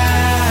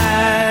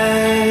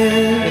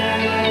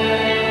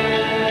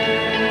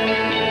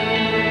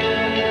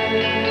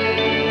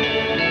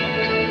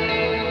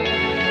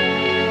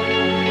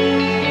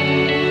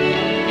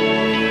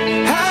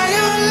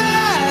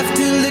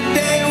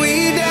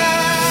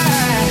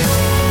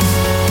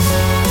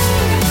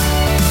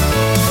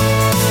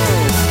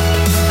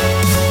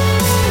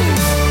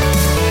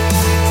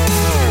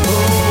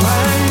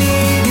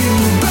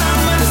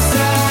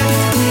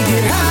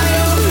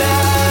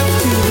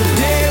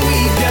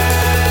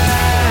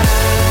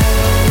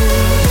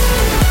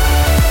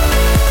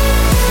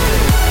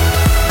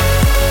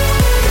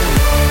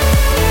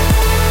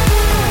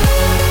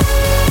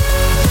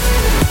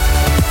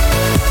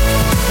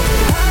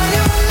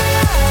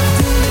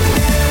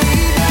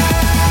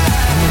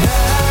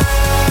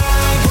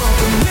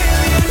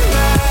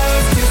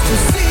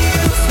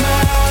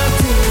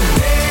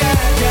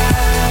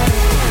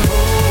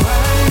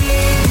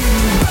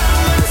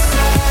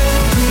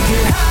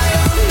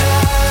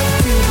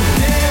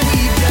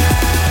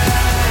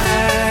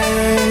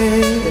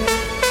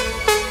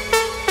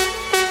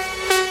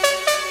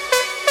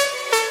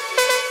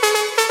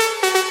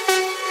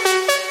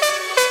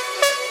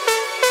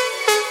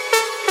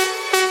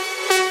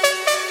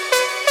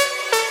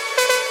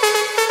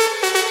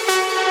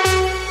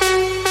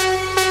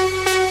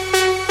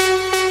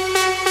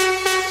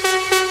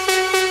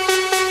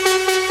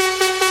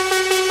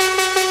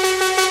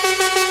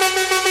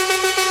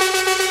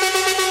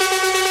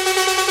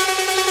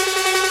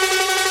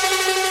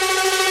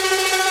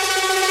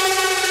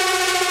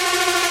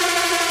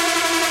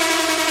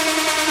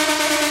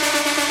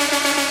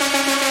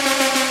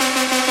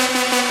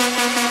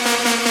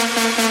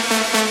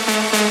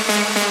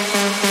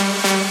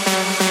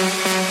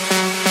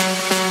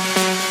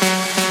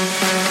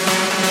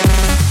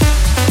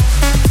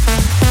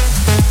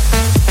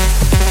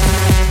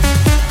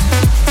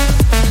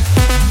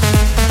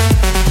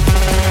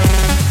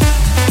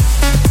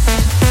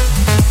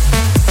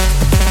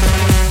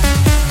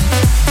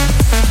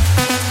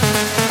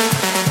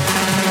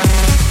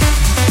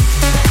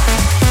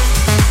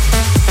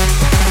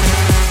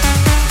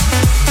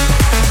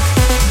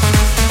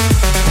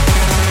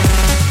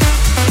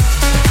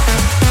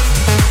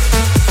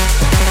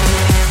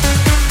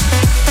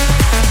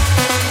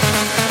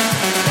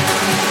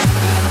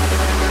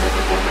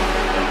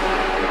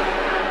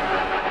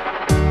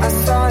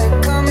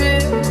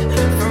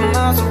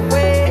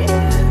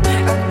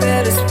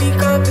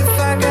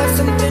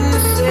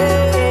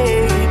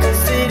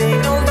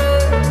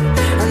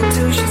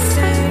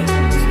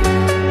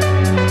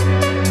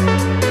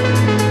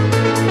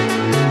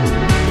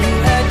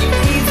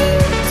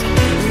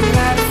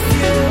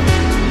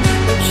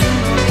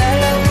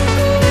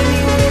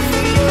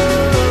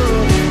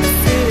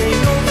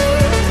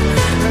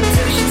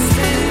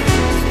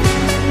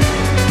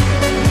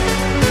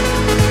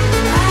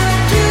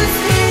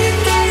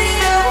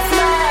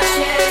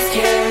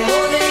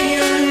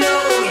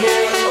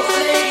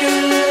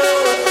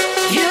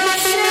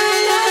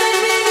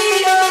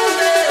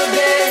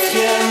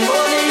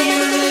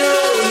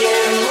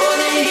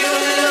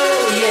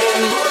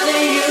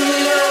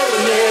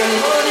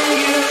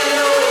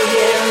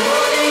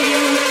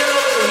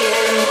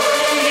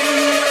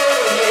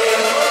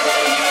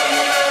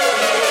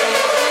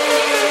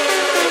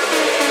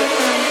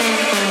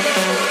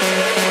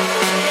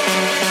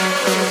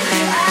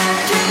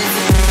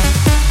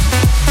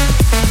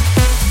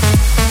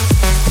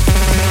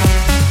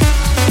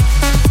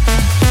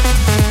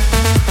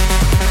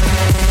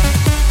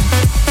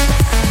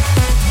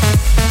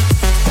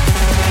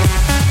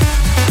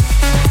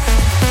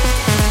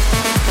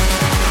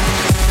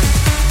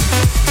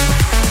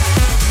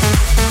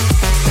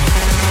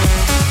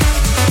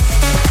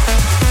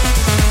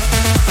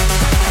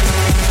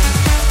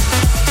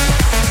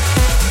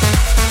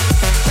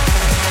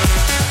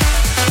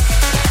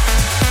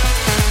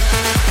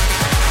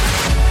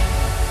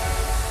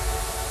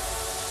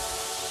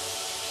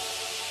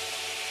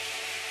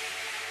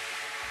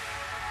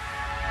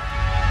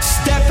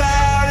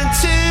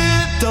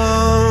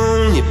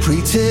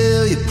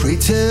 You pray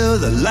till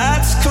the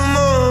lights come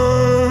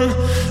on,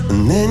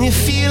 and then you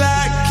feel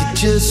like you've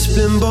just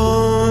been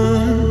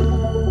born.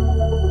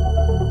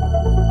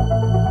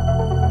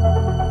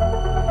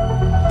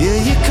 Yeah,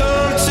 you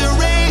come to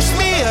raise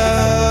me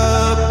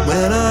up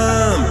when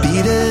I'm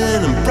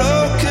beating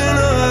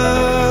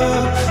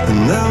And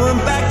now I'm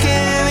back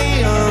in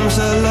the arms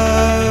of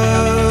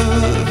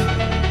love.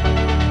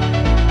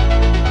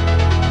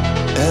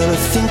 And I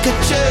think I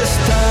just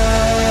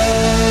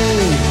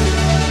died.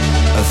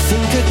 I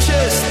think I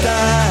just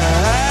died.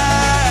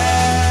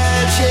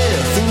 Yeah,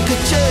 I think I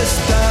just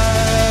died.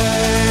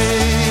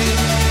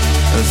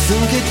 I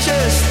think I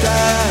just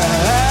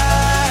died.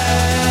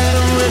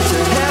 I went to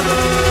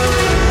heaven.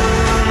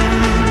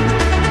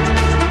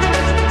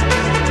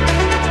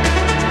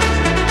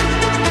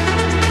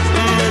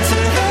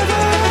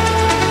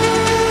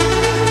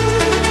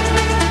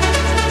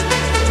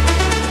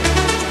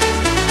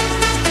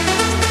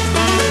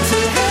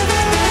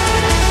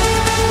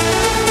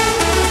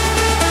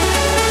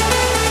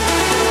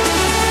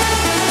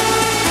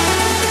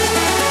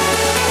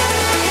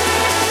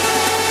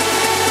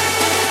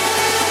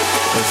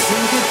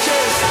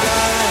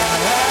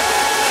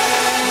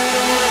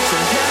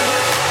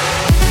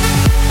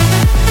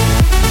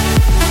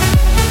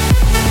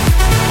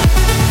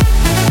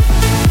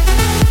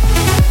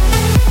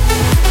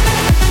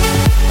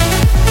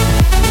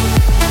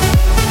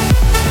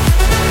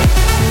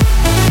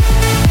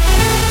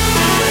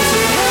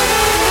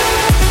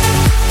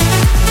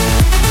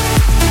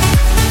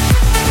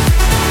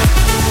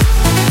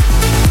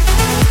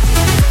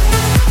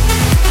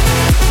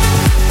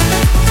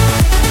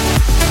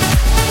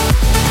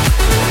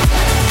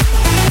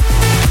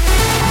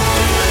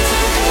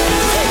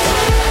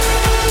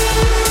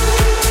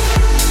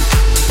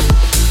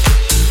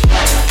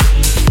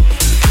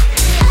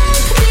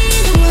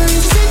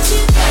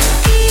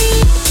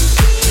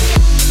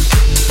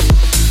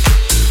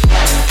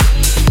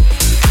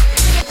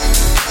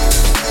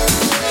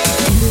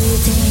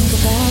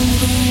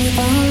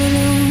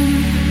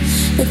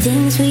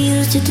 Things we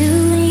used to do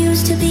and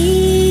used to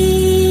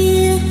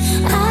be.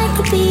 I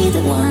could be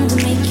the one to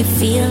make you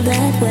feel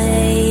that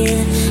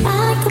way.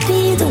 I could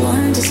be the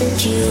one to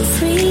set you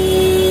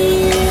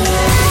free.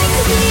 I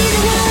could be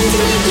the one to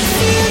make you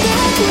feel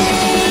that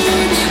way.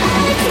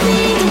 I could be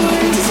the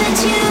one to set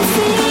you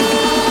free.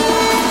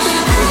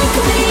 I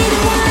could be the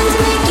one to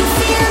make you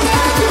feel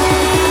that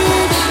way.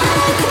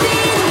 I could be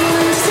the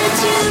one to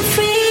set you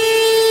free.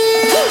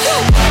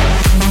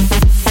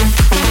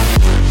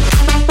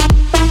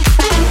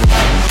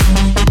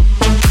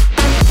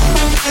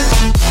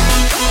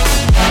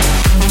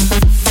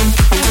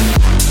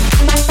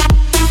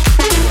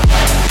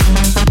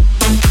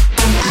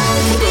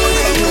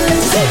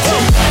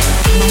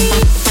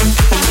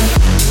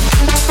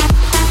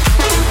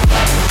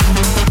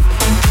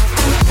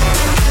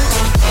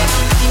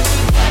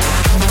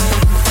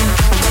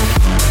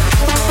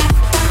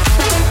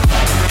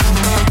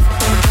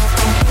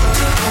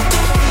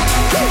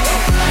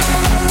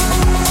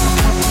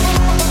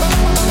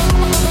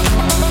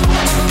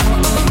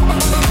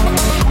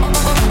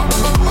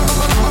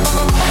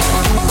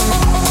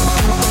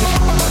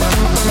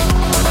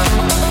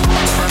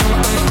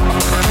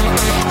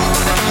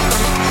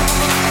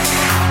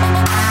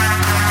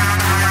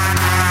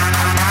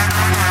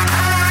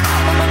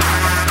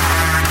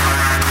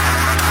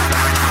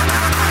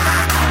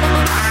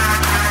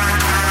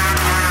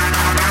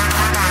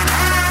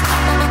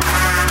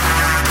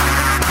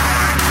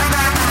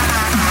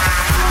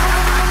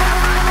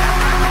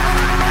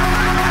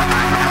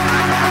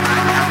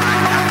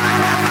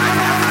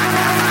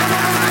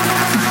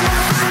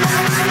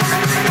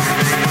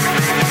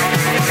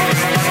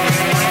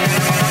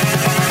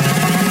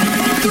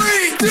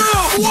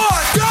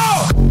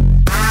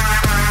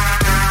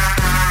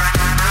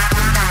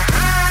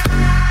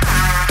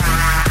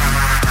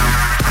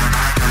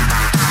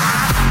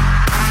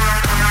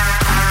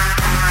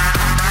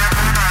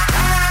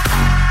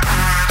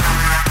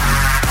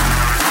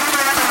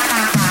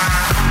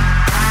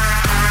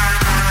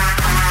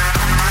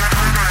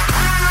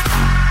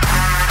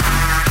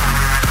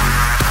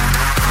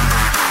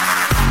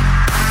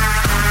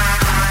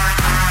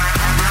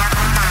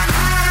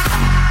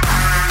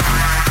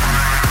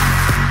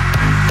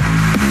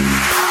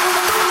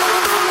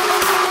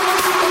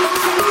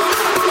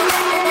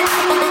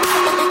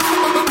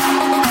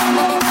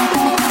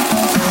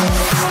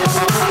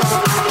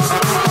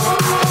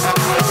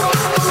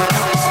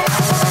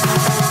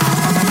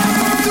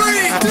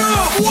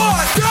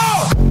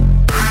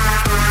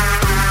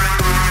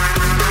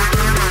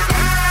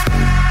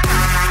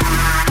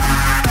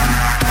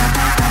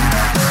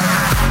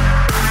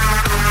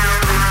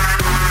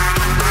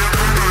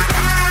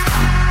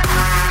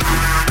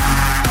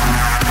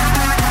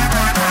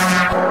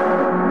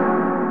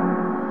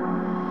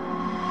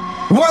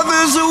 Well,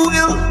 there's a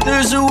will,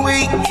 there's a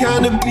way,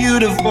 kinda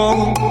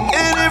beautiful.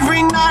 And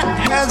every night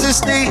has a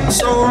state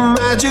so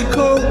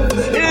magical.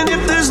 And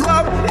if there's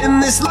love in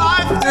this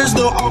life, there's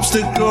no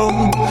obstacle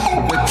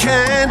that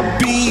can't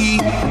be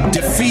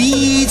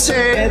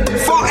defeated.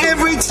 For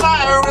every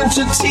tyrant,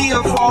 a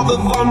tear for the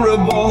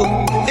vulnerable.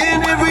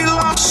 In every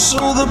loss,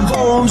 so the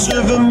bones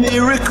of a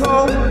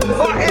miracle.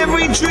 For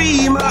every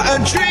dreamer, a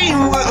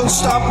dream we're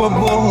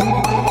unstoppable.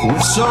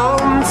 With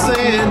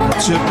something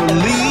to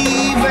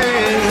believe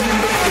in.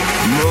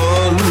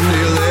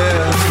 Monday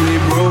left me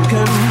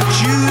broken,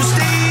 Tuesday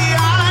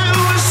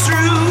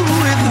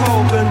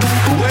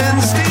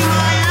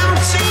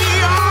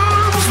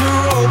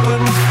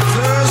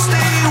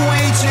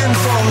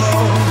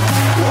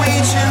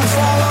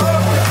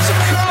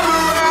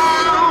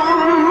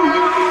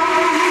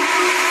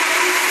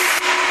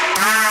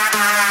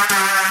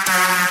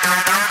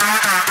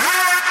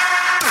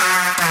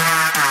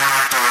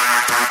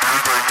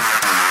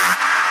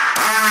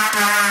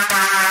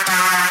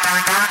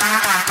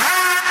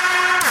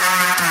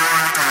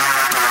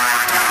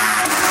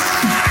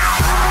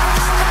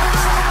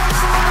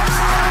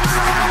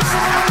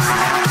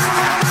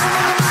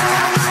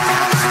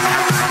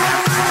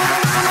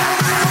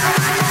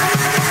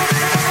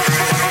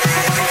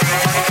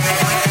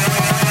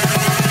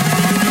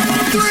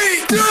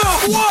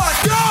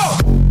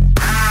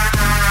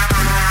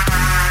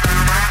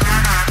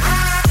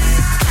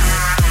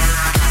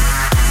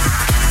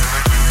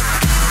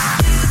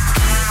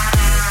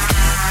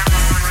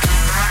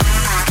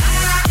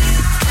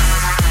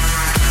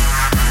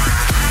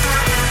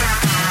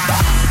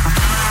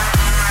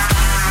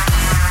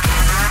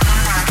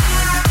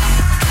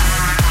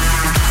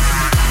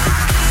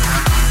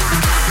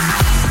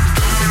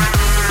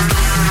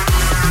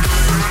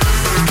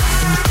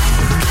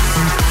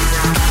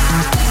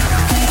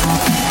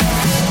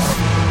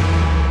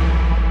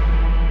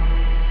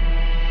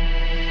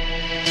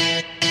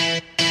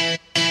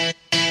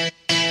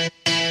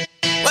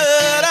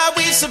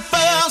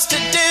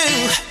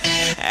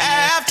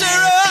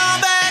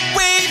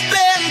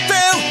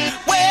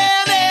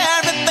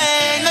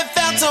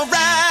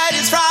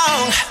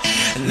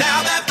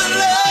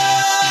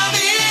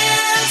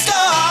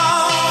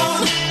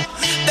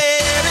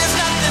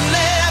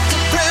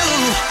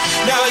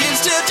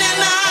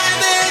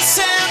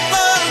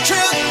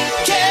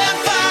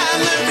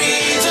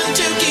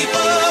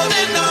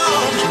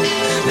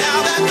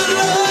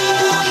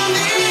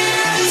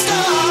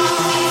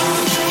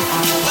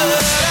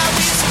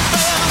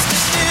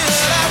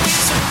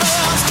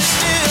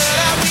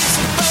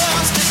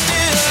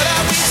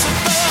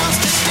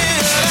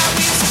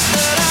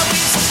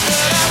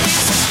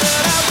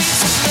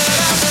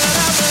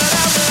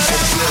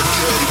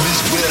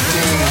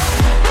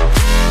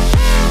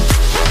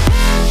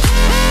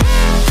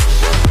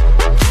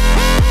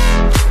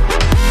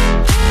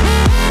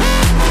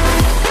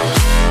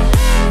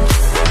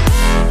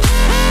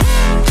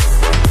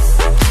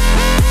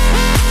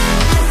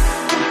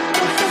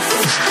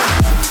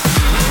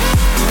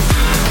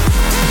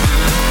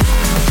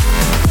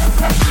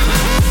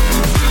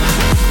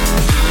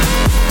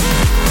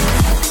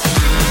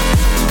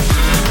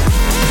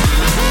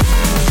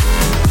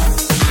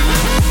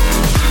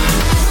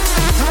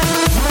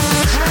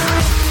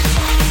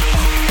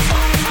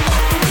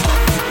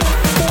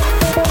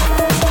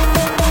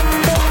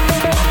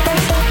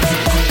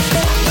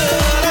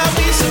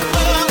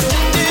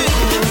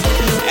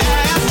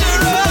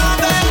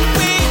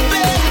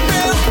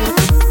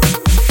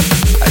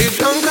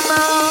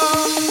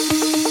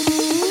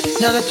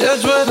Now to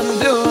judge what I'm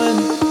doing.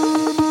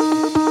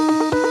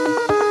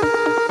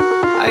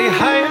 Are you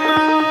high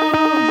enough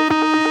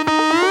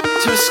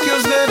to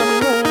skills that I'm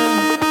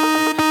ruining?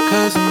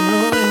 'Cause I'm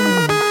ruining.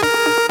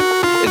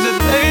 Is it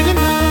late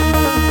enough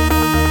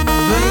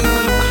for you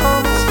to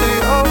come and stay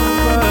over?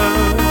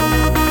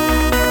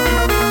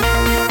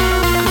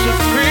 'Cause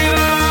you're free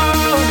to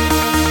love,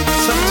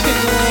 so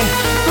take me.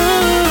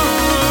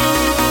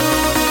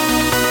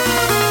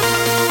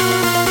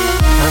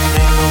 I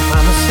made no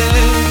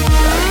promises.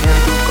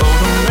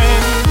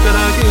 But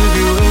I'll give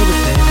you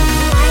everything.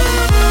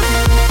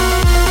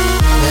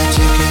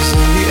 Magic is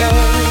in the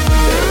air.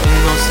 There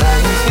ain't no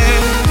science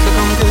here, so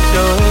come get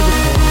your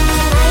everything.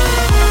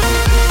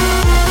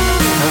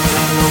 I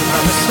made no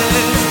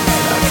promises.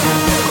 I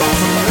can't go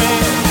from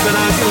rain, but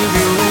I'll give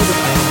you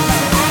everything.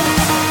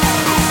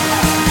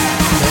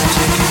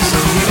 Magic is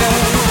in the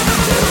air.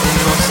 There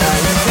ain't no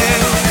science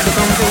here, so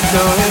come get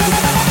your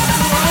everything.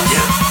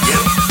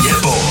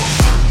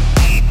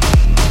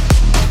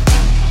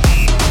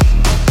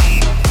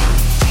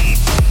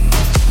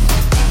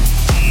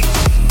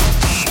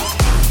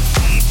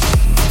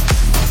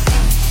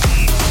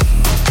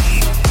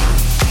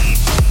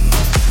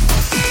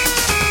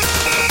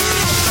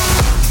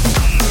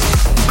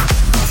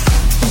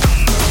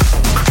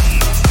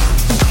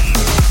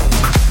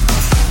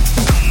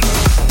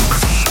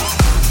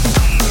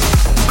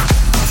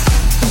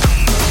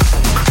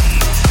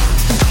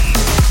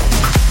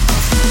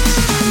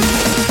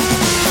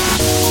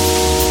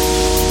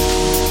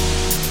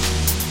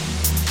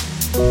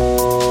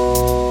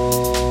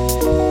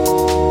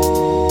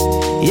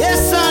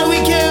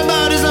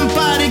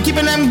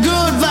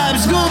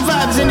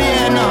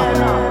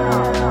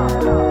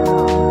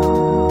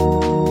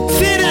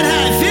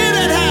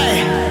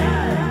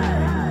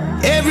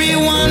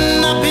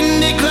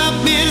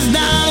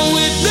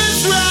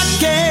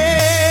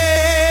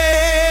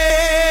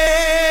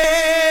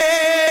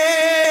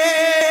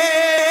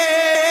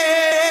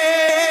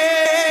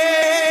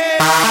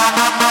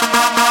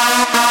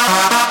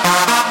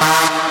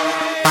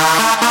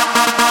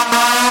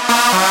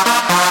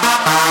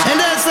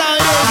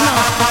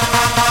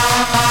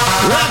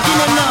 Rocking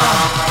it now.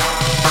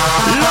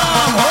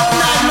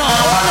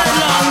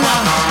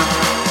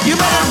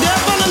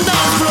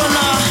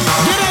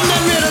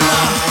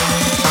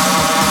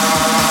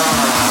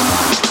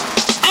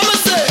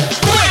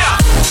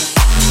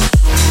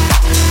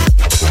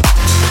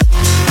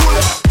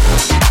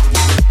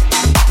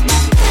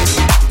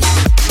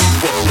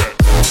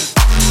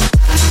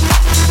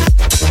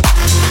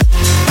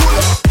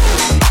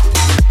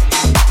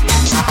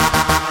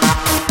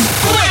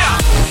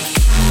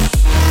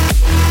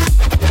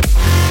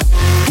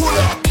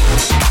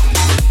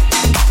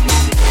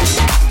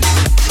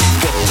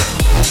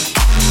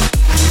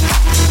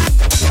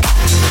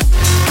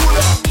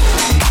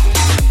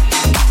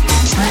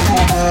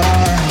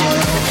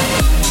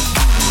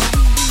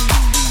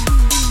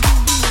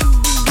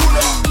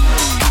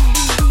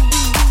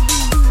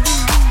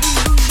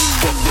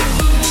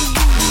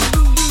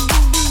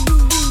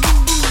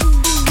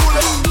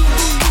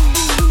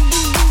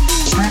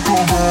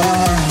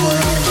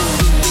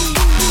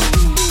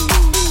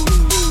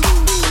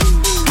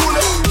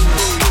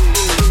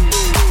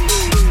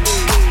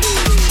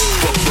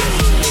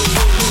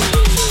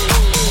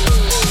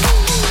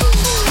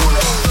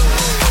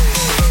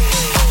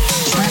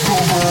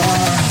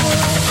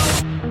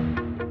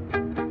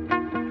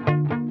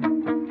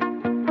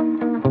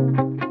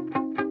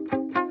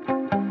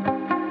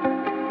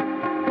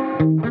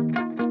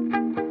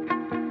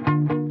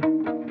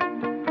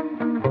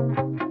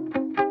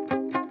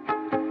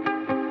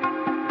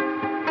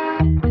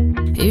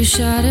 You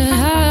shout it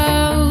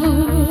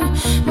out,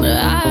 but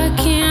I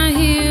can't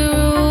hear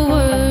a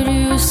word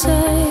you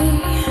say.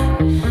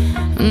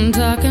 I'm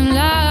talking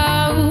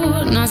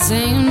loud, not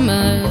saying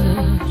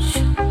much.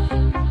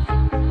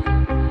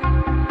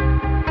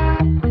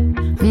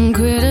 I'm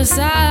criticized,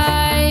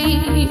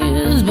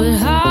 but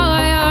how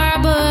your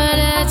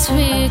bullets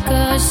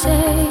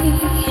ricochet.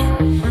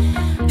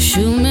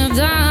 Shoot me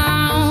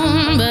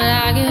down, but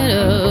I get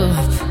up.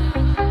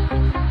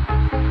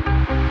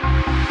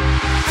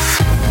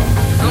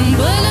 I'm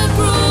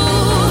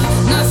bulletproof,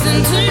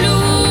 nothing to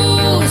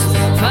lose.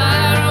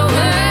 Far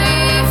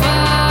away,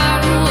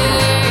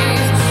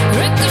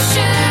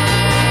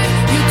 ricochet.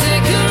 You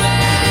take your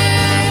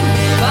aim.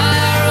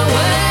 Far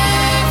away,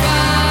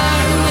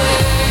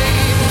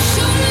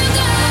 shoot me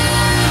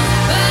down,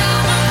 but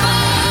I'm a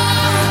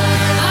bomb.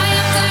 I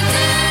am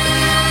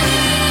titanium.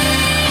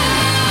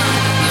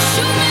 You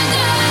shoot me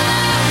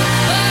down,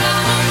 but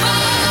I'm a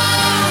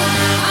bomb.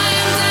 I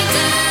am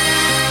titanium.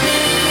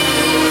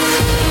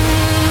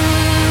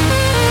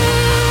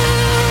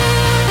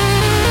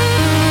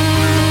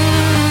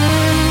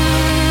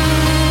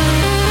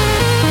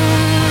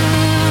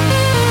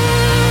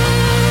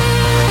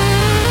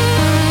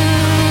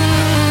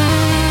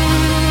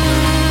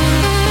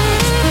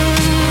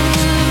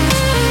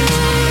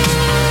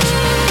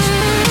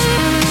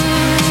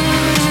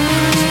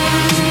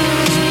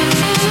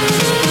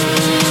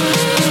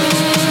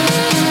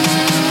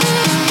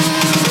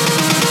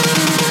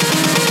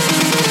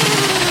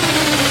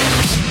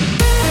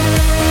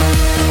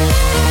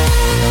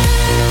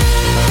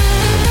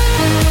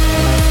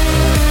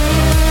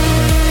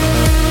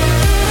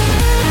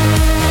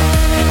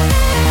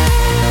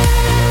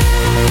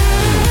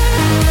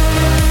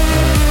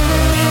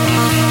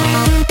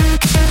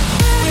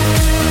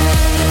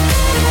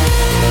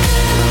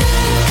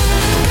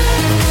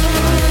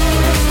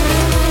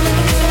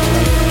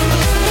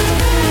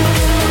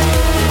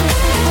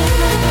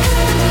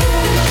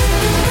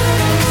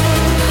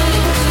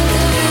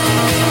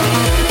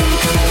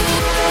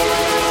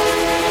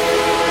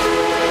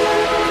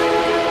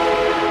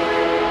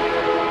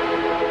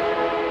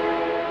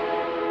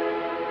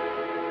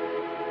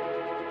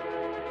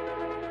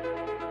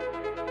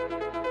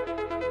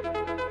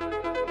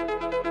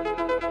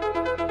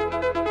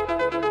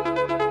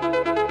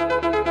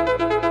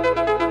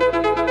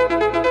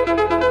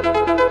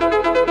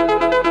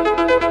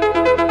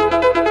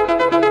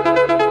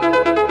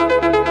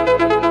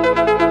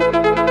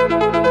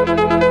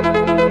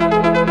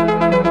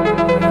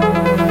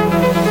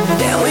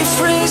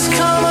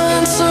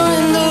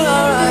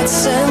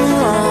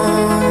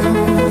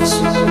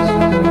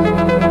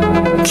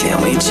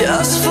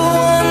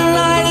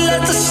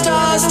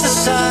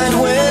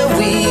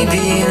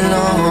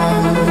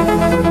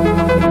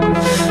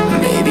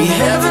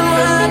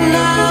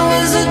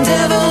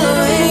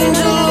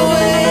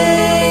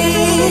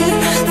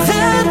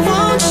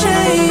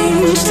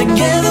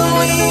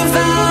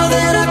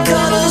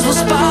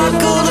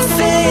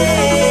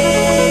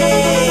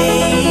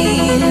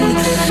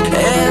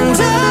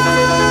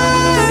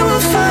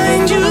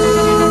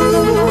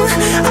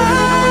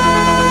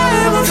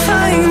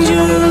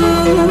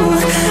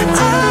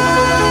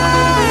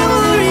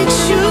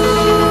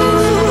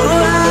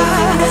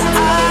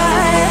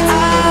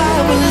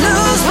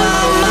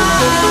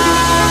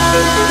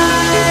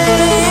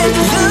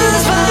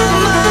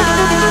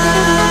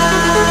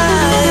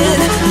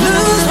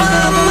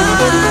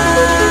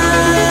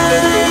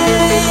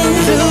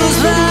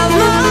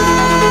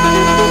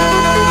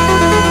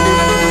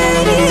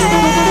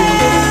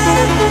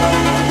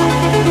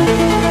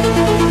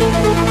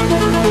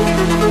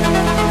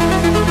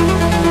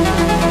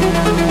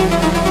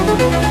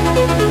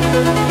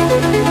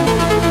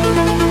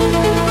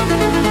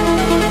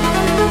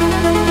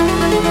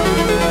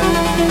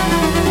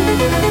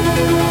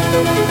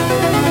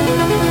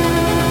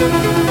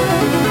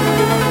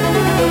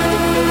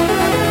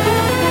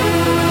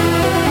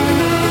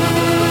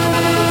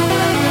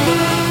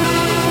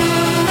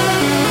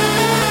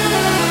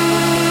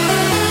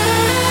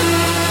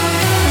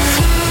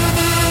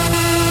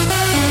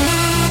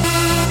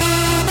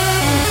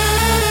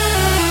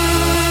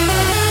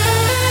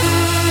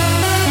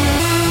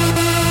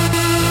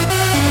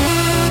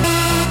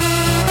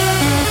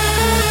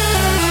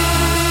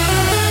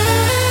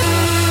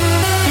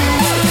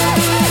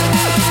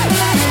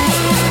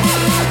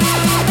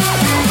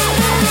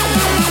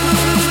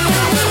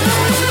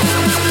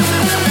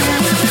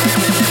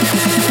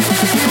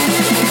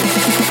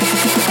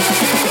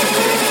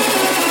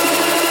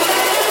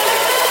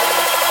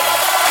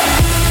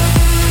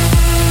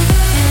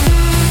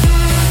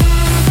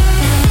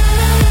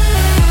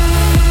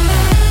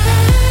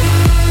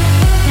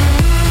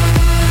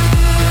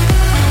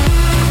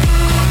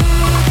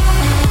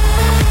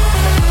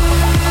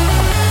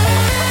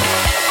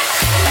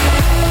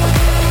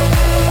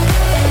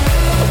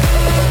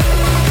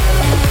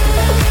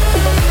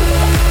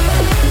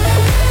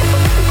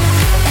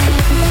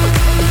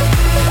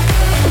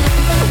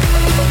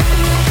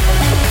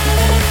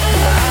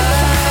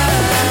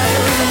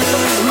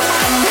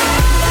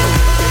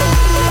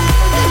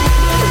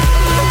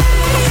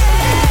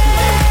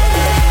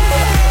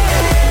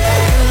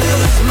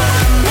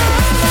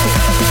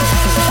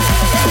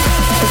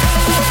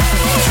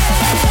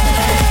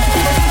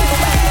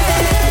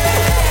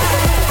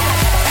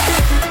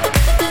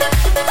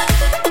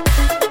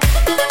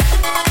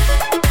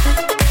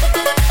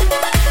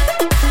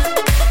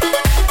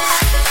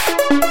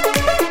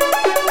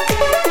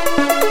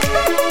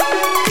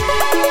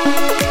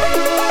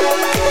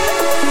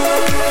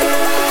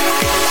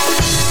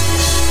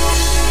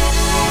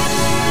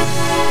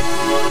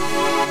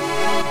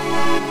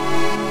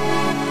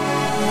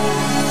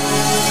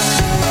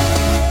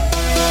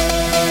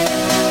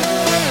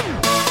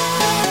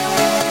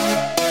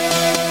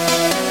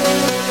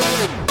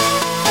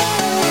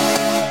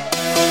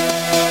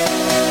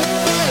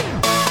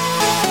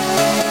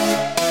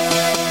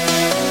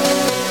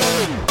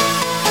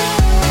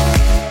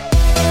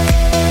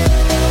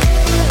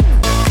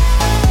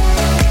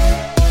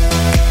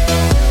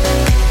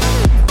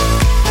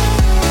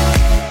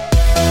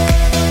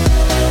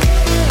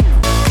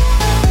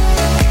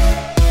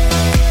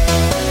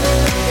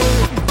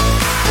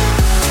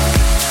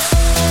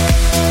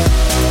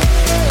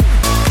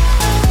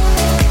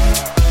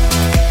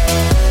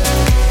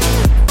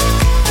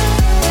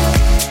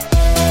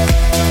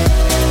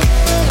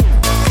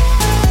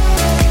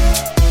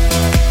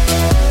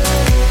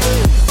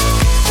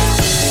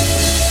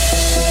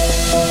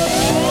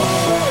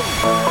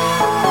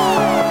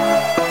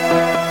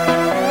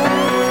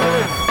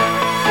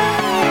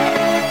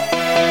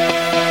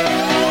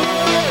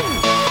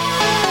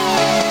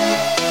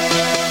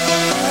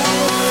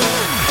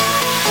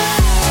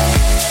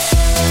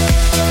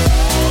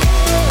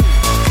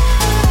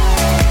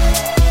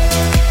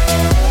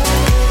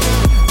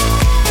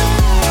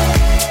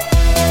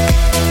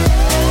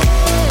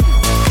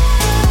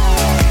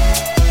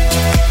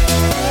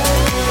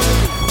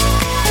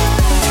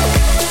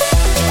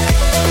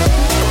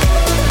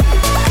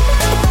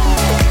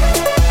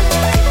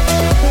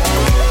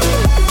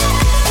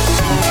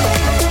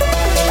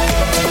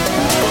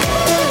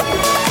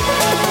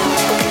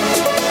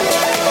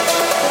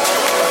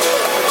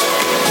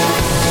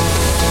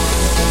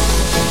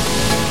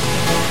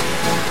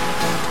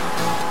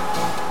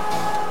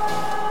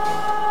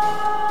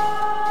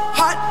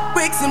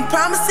 heartbreaks and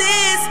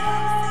promises.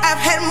 I've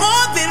had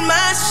more than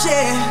my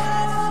share.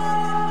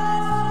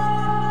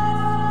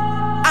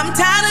 I'm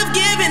tired of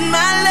giving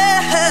my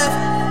love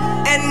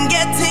and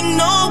getting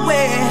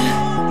nowhere,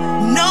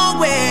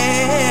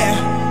 nowhere.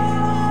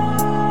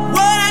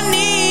 What I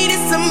need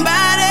is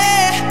somebody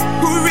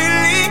who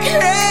really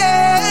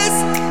cares.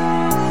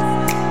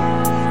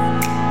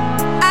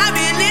 I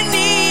really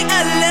need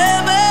a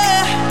lover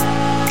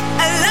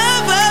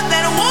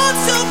that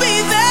wants to be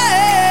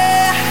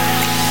there.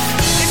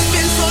 It's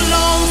been so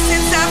long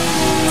since I've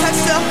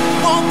touched a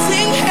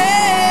wanting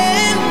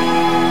hand.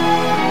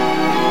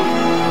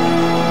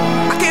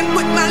 I can't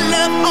put my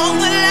love on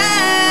the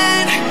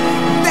line.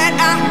 That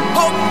I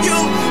hope you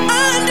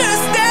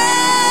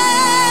understand.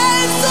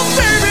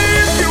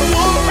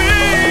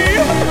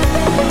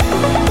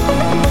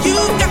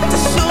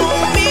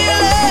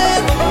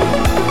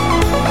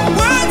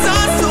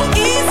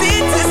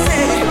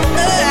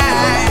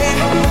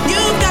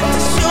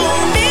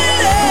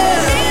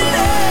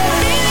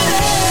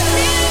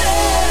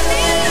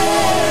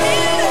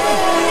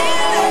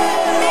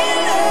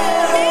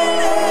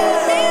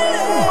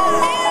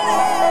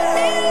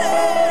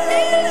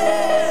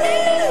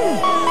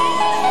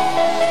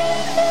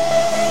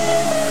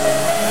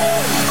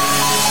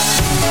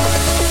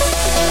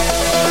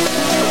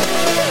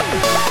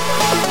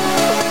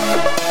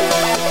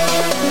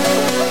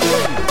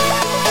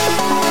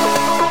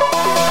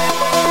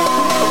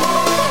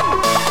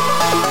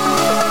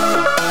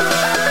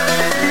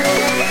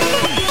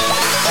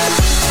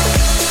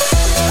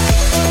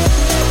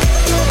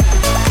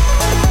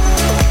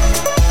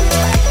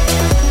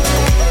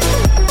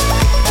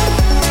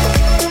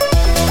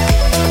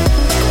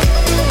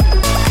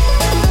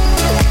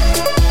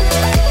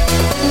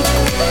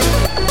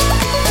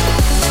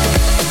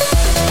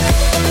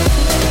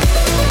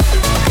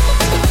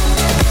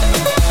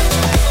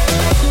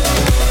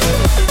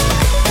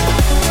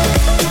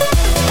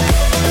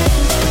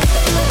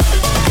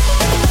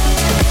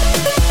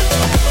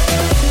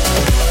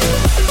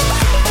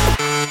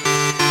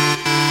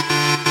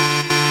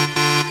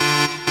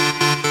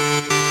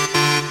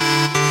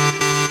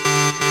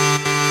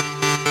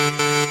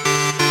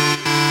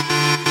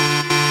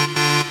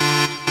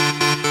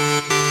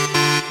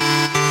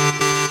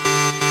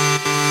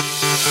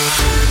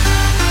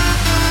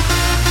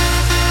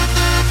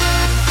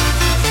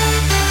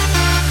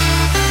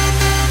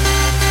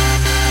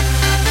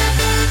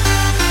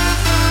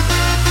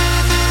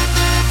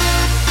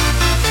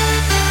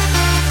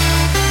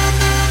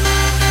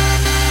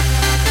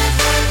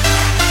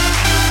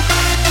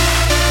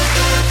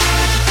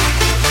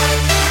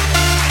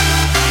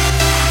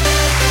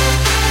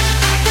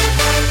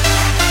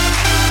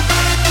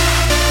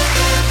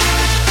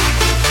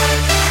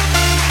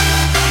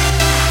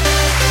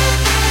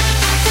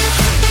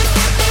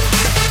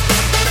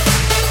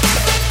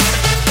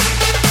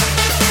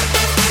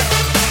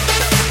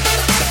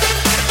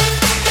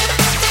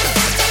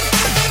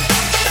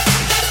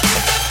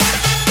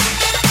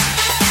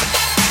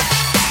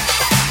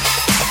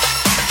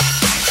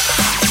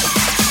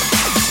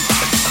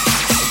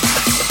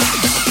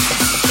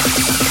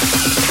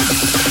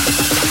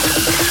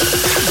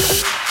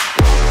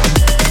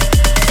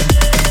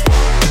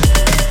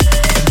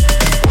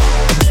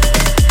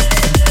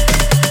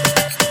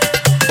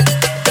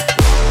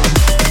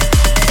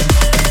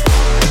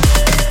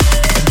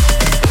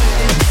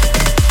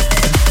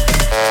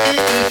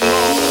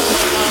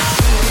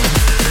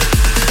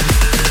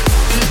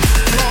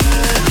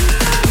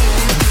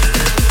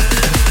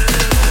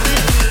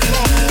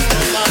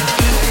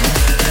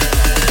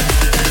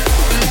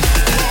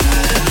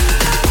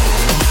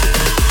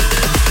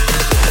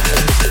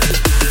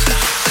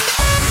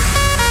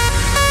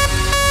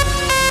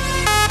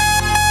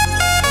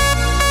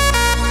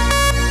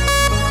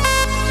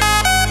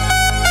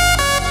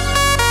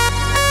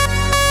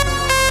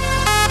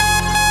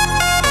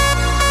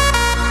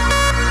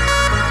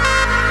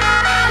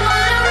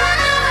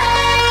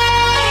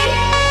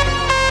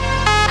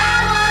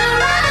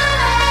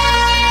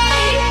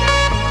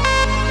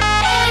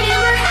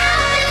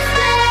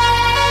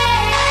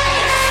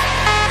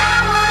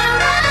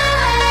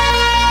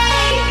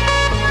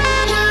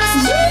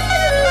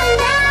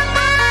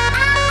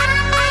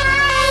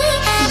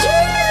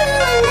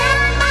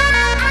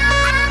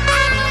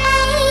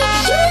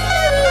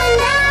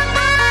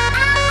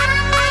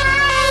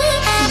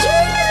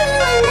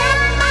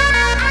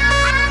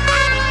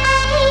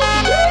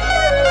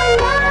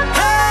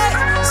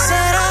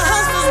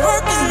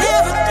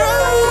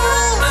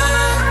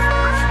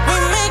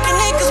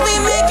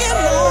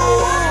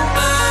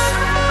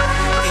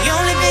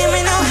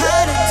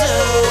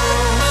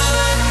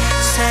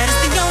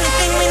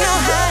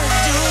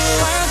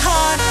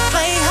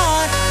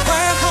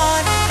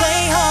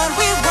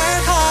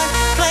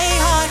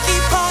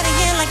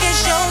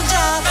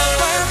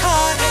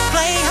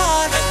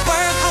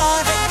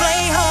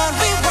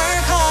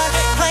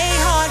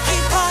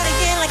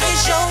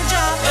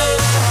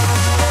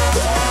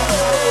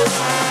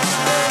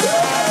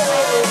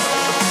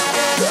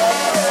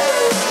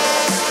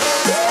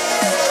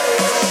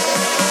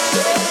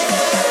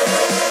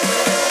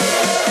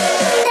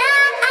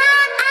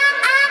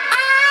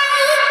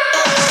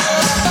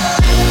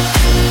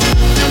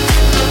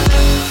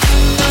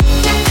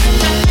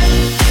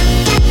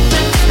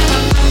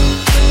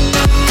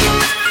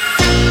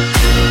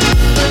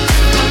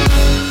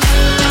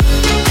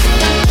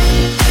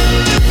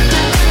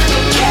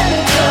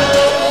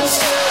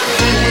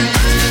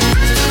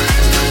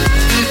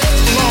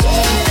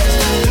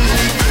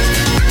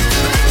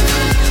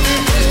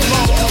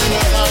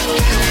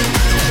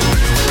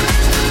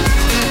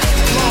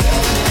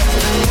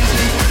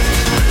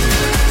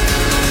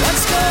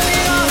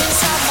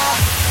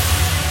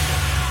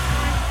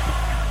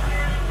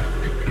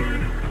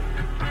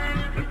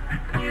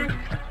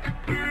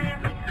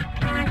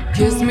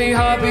 Kiss me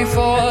hard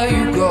before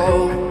you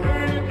go.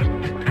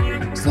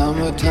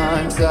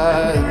 Summertime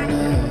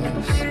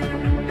sadness.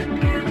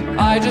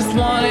 I just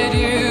wanted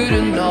you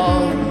to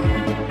know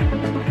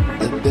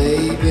that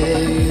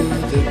baby,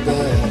 you're the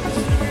best.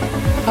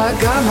 I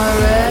got my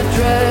red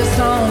dress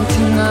on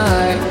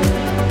tonight,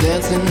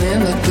 dancing in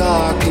the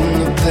dark in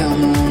the pale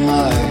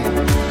moonlight.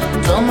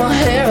 Done my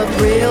hair up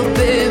real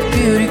big,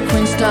 beauty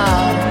queen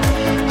style.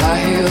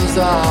 High heels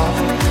off,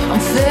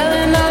 I'm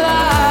feeling alive.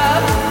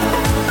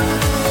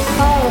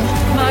 Oh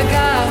my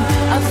God,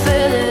 I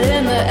feel it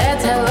in the air.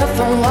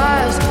 Telephone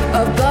wires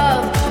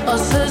above, or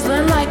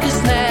sizzling like a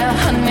snare.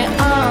 Honey,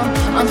 I'm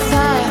on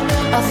fire,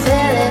 I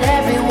feel it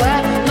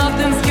everywhere.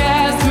 Nothing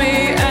scares me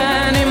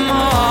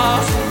anymore.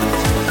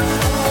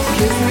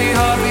 Kiss me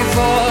hard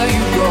before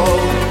you go.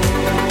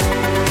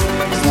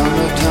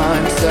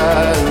 Summertime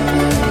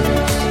sadness.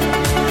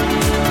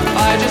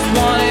 I just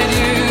wanted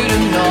you to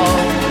know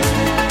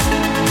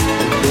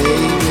that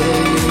baby,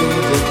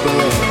 you're the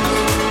best.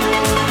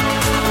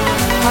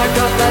 I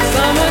got that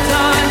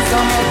summertime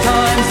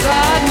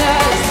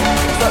sadness.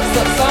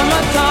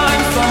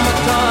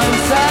 Summertime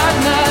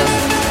sadness.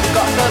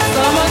 Got that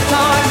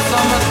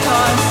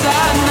summertime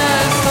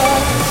sadness. Oh,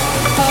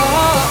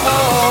 oh,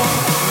 oh.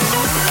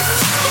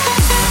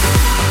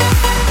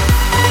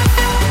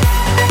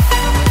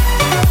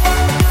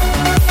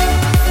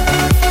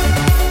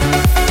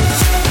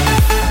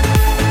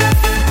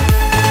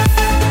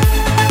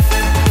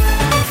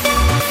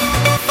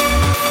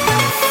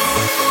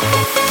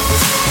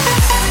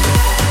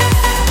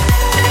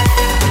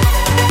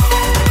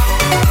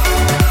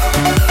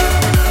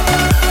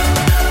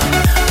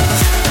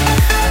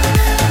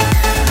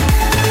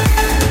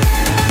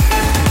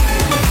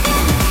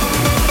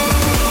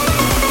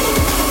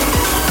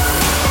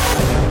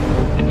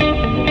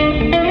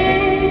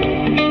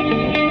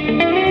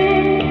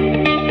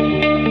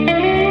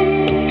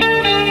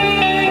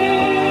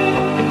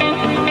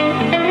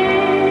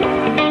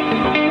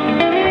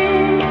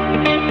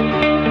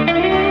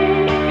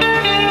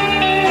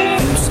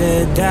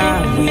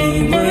 That we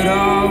would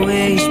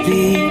always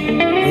be.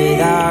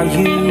 Without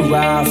you, I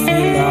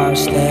feel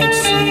lost at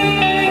sea.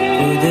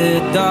 Through the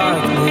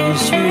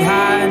darkness, you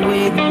hide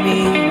with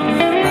me.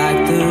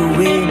 Like the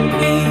wind,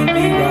 we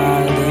be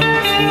wild and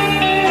free.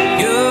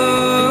 You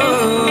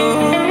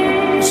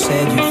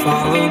said you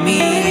follow me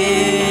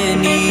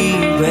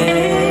anywhere.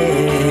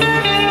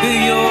 But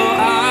your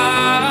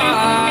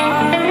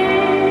eyes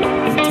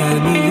tell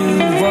me you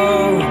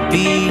won't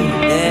be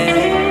there.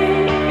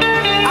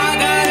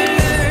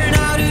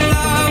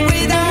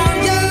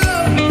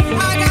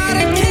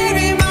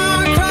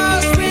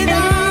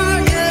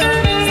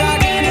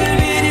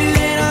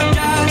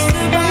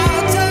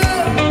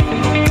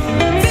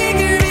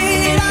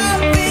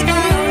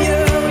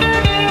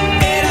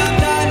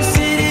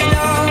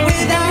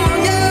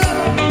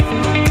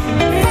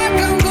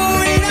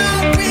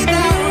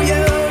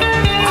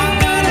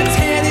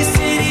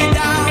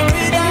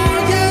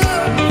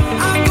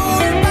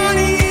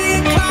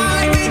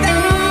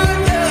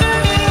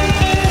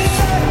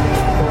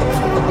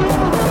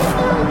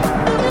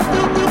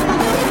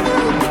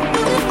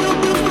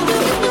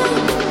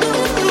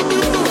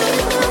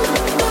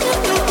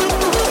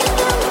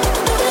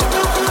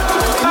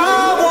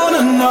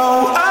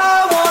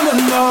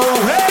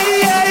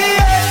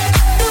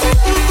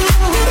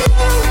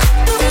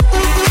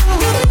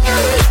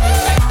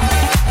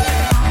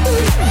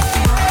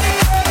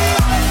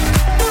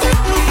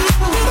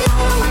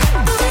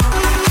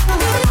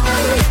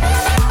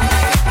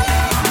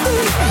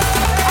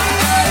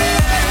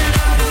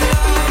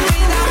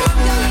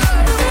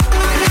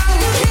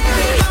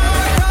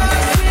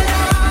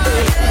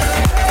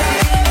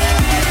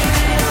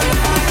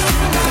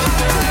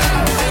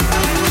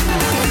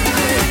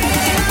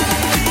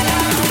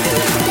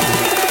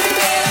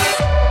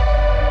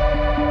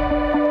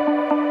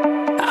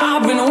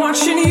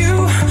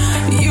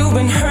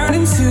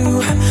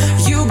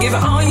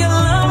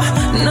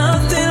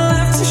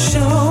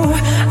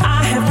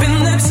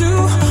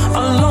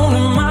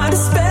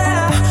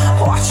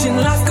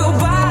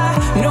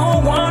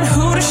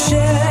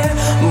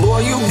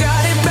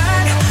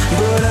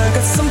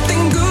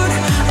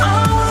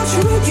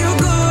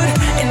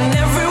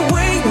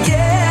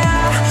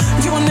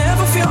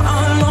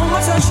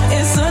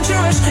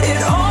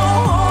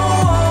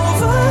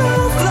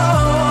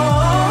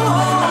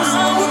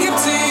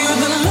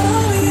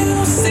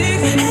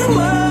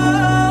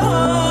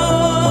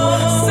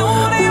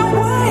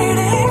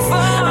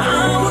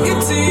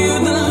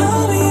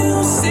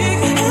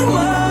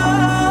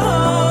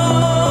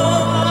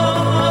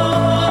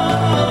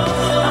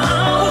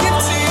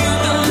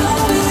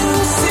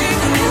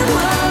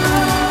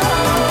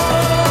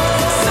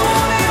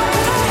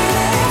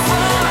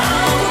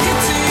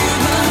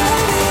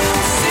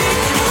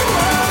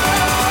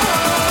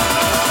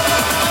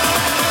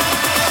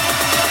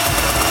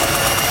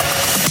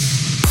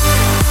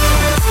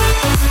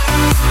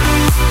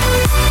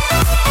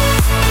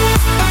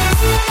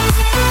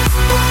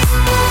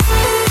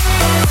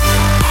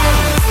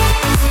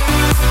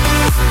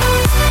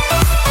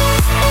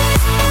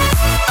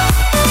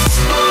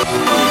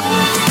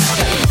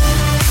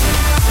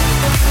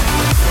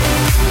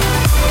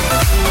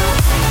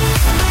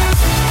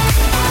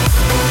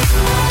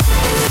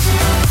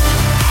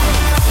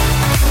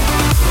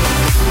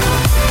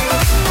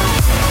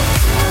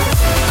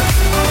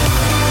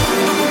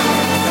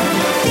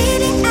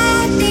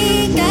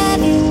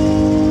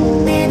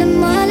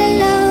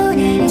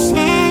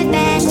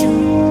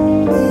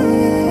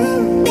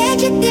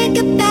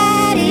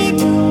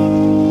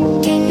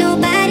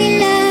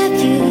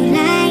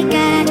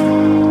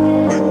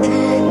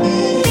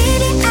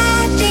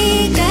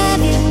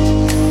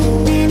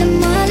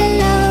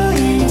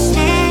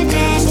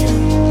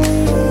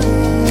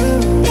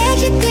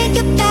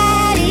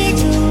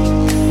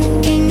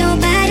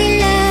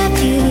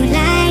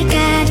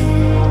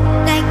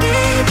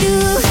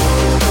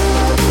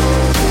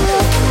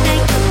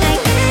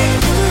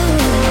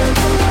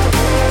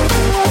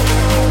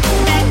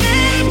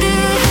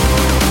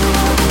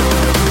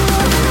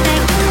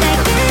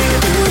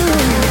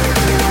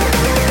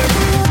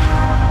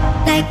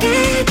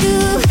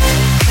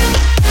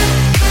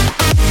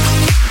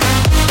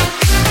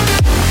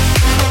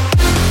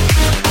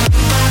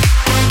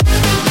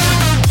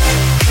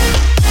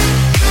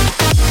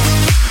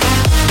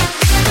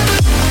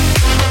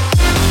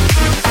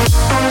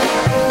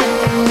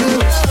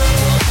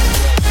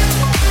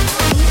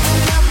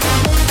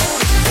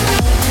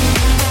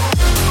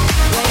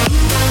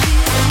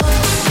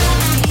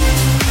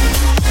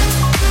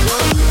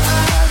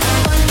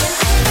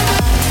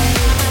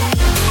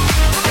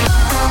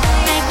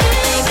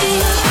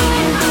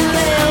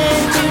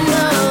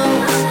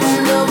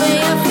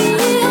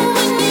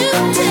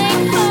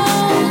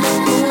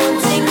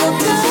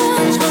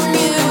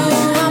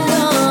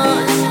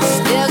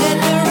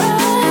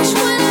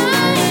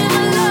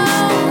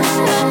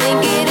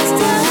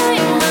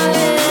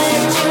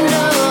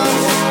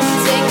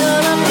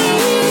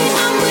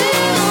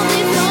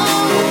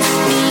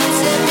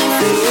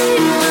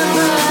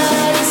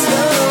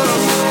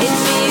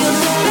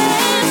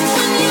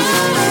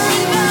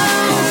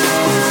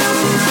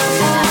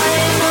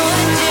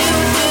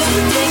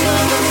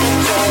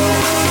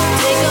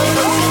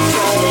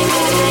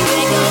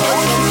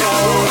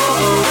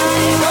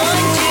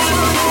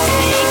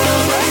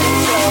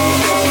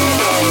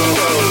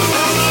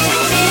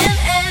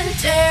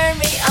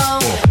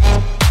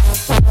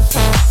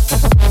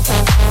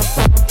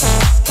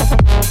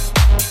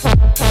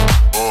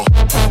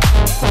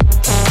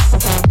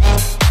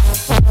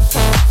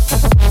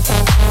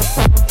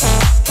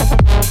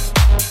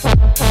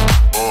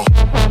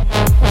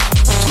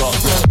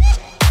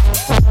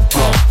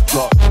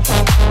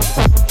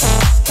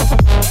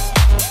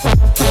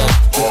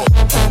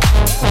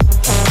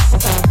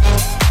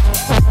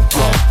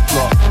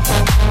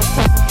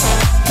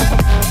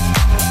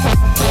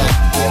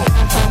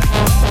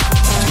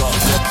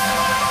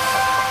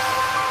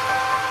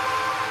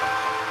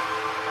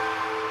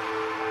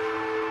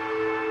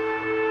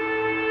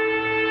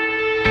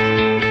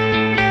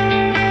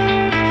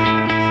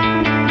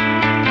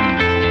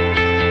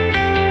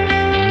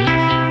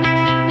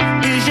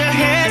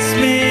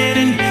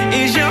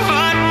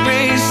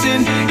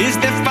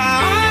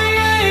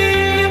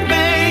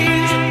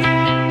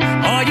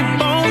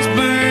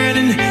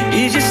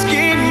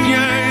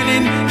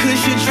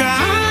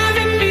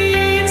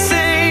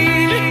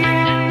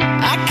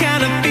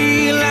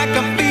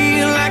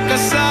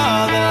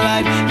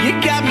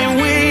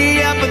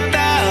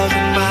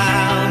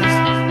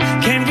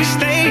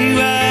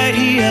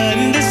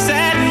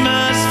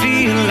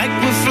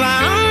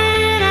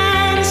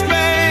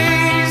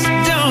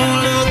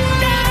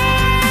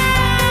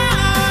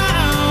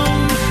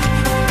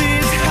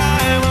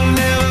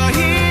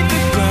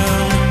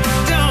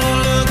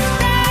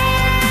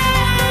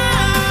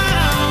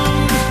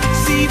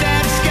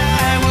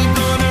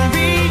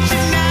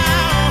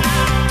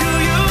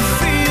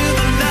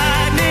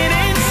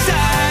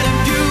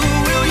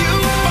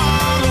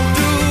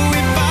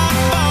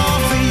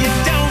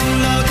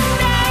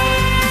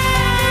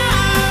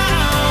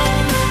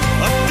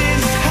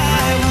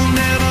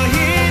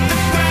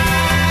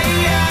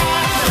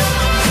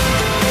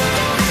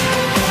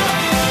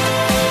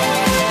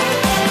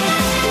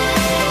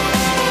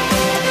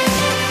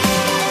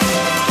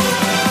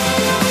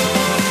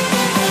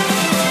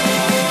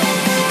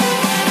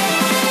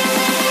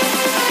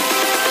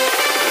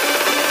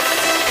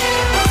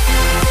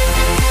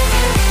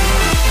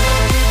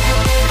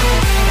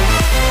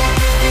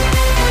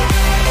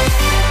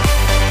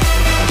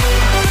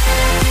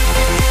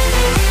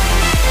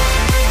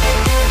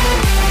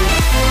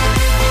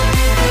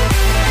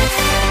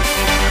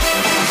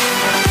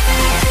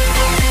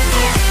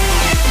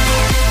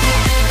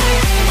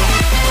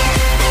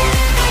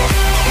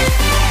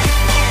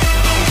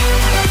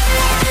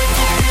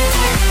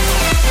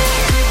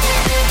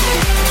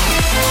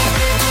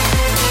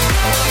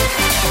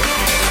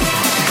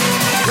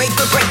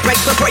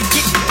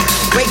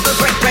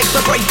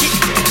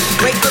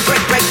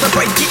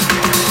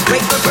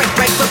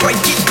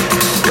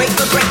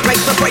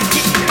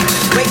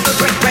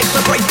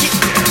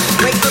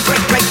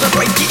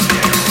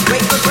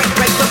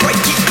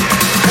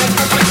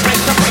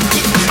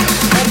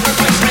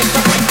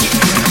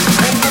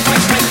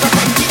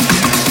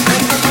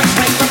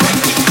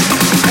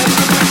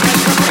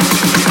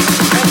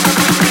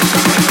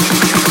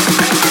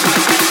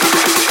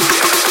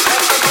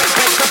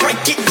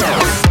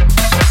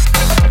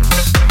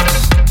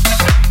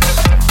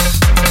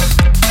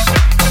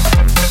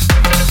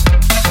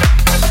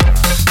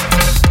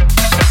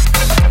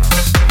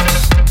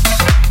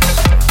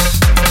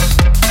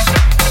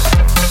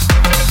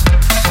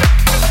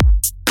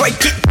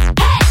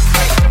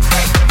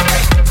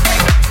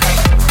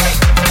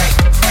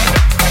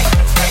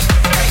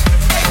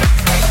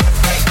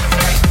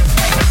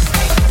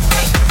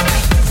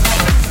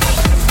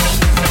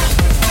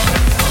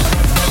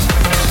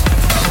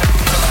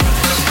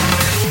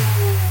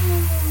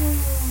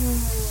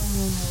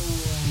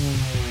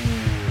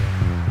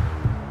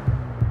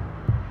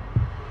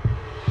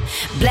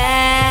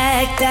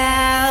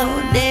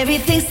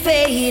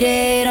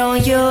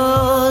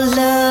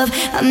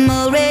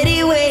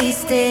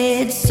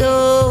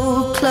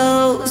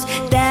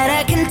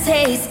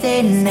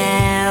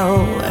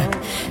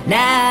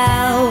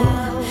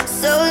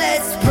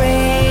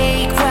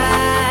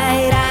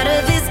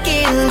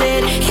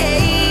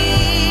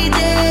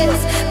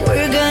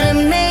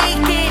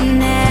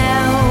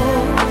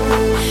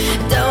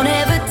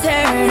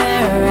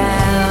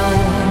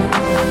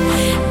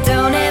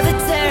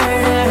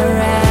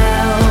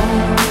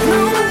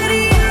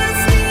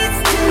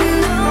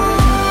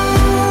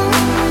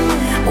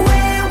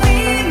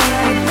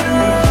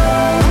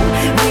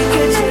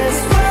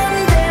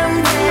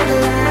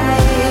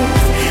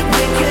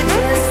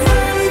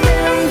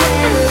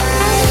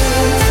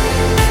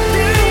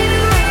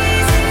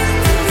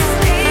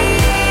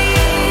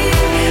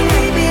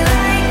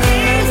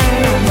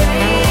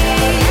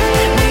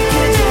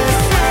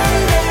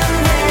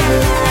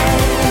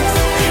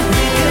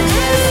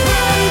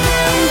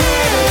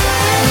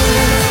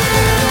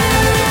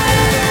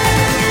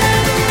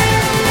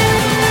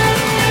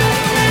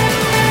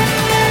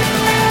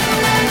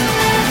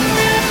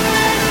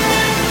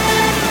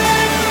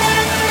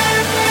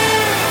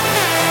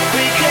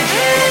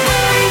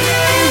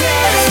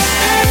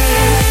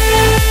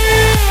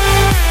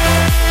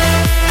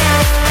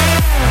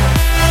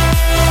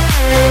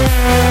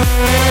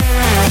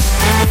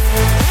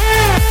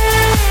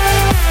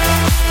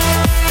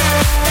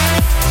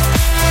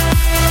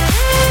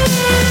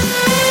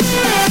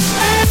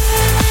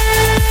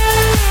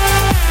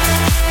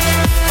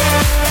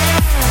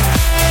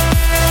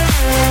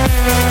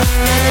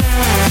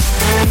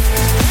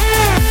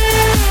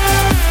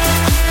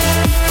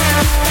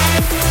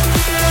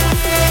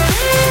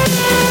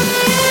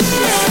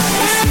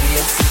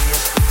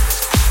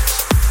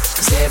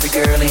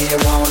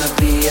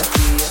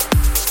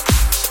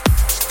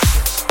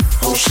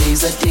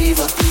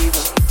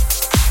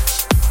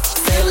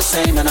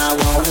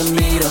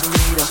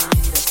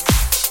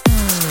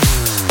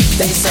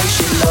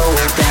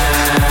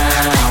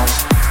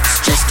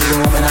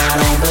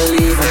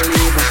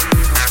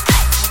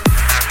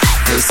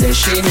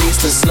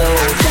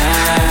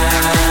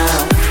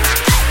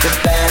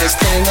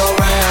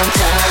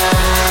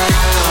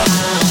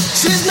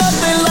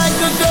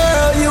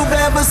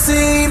 never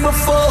seen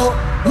before.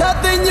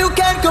 Nothing you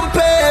can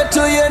compare to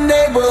your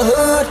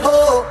neighborhood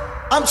hoe.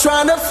 I'm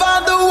trying to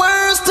find the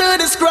words to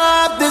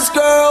describe this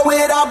girl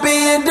without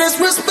being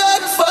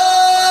disrespectful.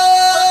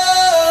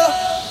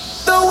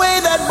 The way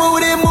that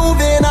booty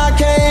moving, I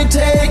can't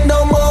take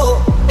no more.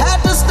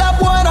 Had to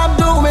stop what I'm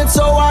doing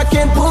so I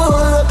can pull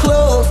her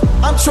close.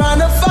 I'm trying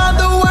to find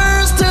the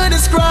words to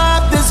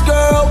describe this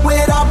girl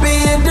without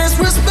being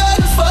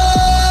disrespectful.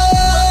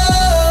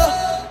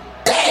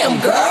 Damn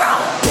girl.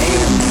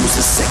 Damn, you's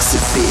a sexy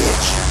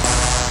bitch.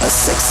 A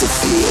sexy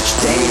bitch.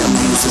 Damn,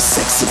 you's a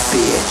sexy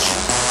bitch.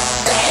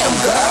 Damn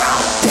girl.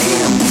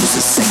 Damn, you's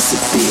a sexy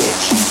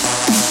bitch.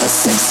 A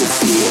sexy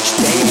bitch.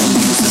 Damn,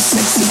 you's a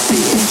sexy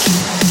bitch.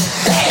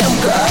 Damn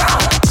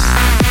girl.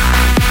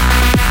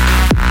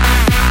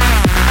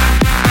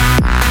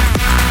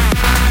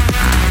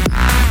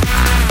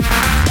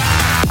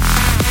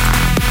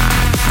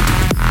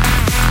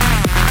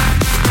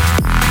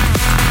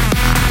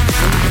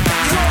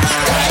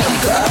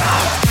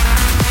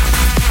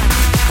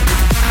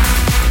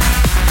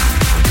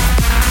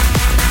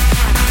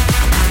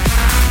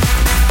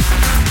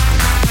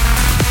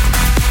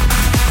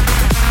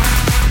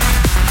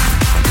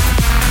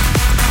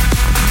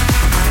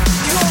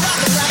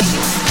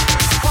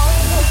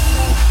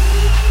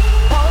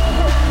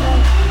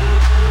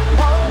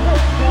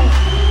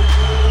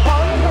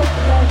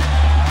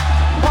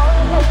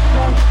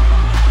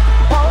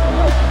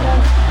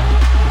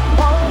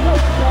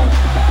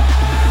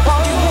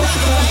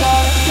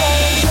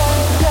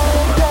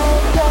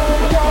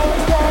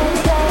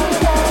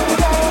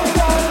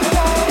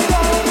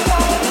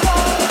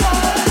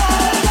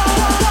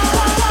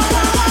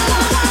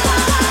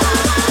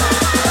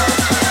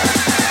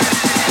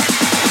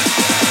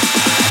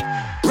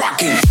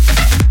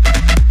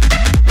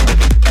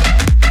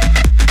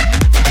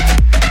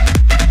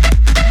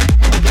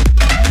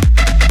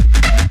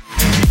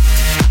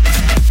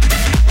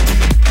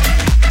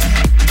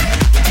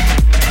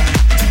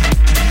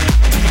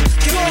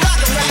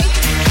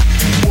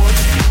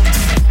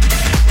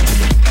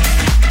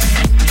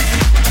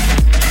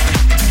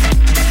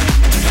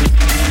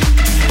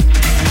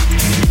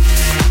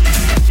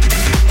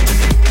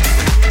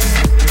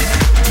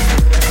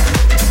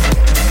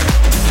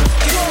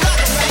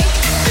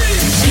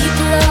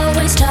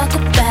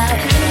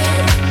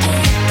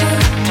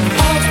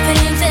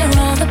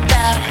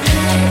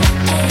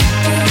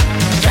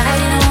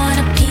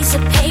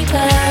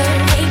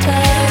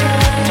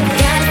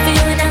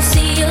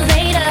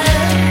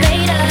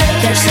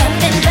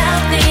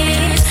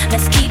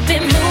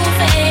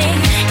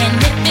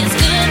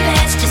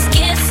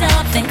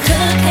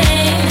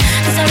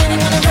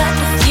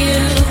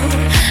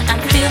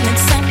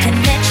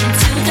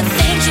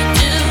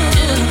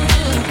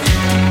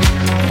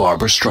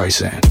 Barbra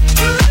Streisand.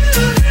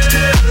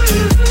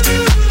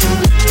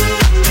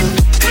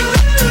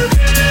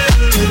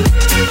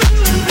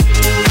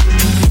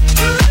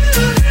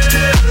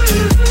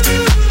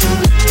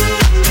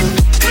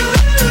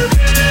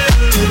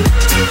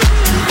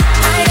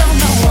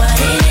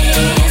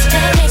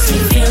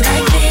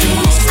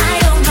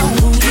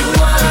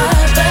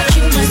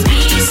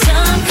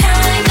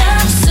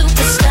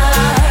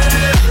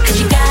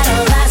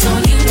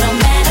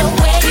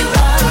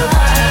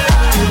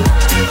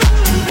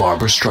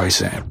 Barbra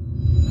Streisand.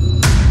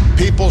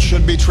 People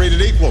should be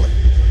treated equally,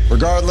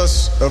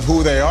 regardless of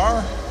who they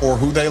are or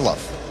who they love.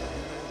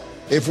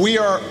 If we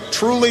are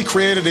truly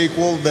created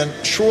equal, then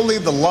surely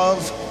the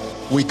love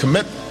we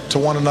commit to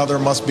one another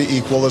must be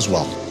equal as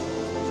well.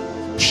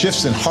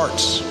 Shifts in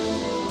hearts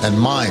and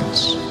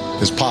minds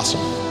is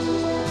possible.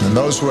 And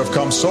those who have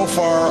come so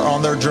far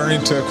on their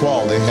journey to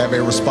equality have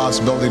a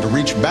responsibility to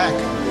reach back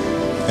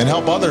and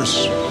help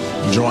others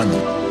join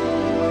them.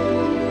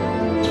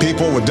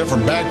 People with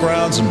different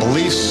backgrounds and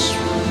beliefs,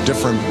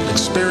 different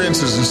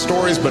experiences and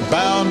stories, but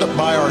bound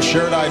by our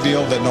shared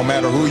ideal that no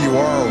matter who you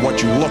are or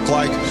what you look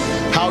like,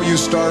 how you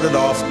started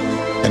off,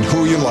 and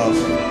who you love,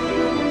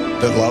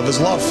 that love is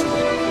love.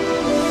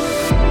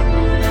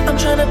 I'm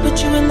tryna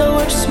put you in the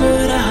worst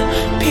mood.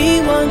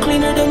 P1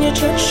 cleaner than your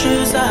church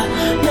shoes.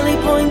 Millie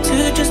point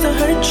two just to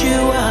hurt you.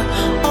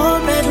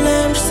 All red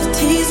lamb just to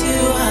tease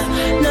you.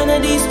 None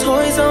of these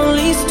toys on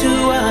lease to.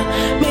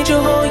 Made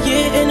your whole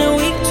year in a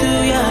week too.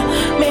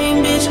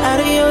 Main bitch out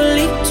of your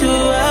league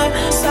too.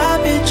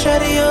 Side bitch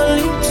out of your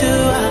league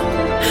too.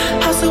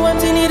 House so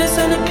empty, need a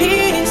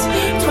centerpiece.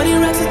 20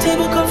 racks a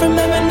table come from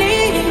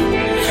ebony.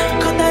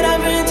 Cut that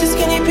ivory into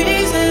skinny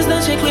pieces.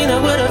 Then she clean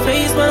up with her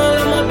face, but I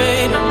love my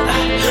baby.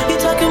 You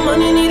talking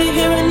money, need a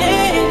hearing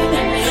aid.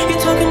 You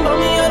talking about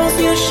me, I don't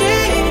see a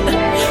shade.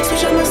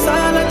 Switch on my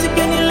side, I take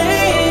any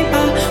lane.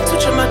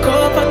 Switch on my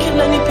car, I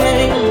kill any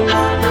pain.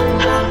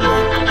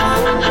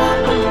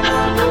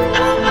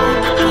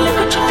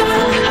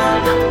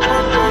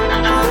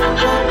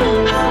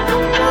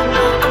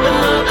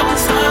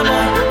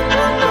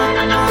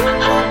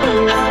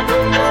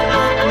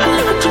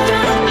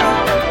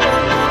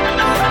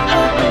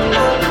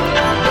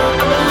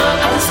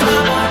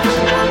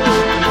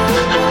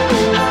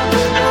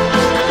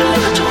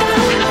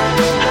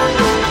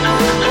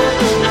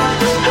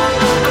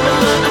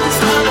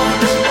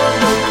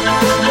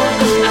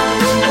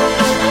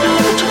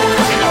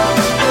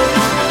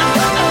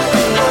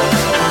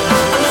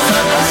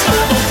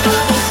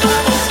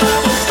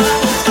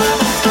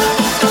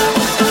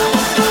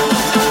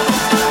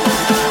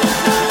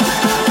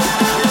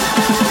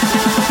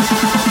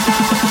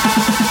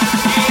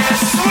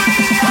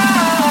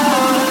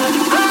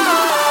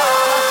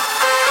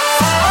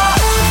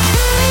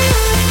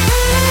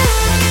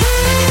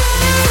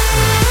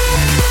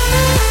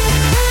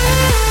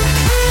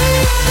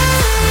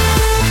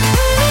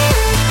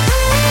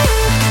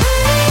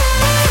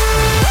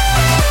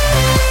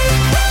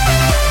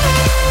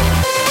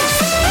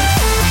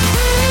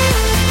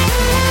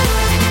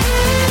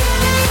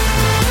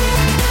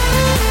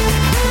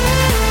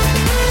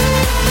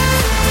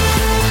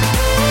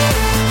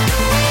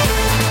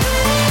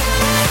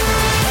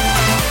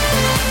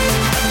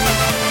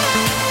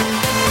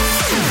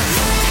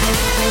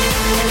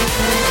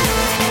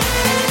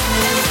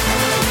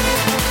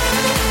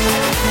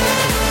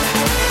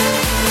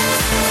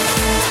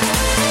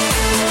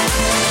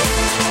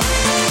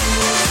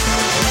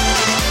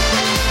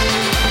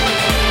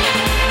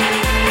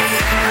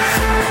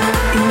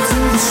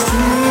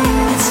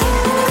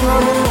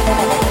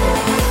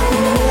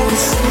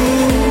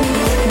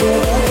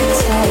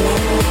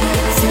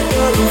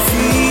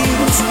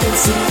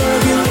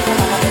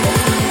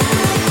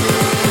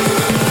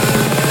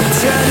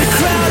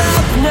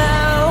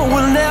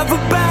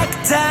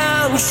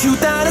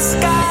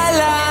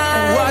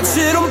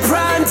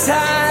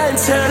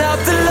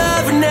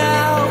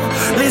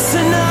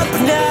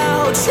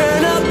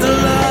 turn up the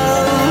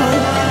love.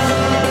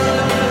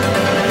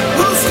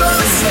 Who's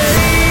gonna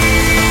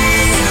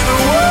save the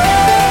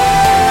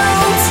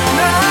world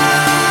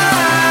tonight?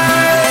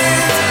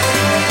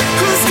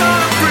 Who's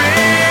gonna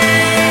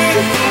bring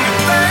it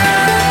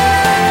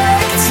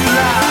back to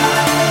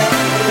life?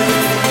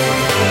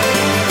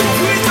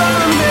 We're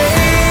gonna make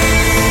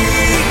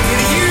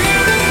it you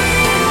and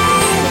I.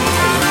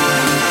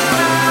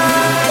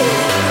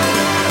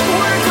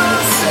 We're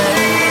gonna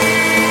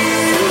save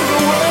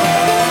the world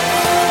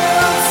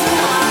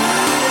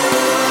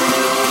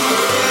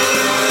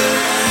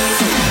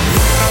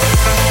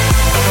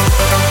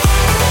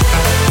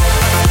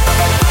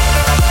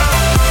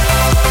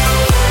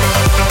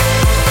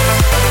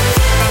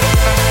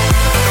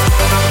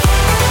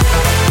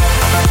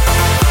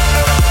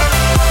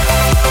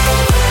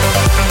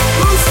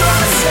who's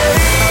gonna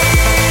save?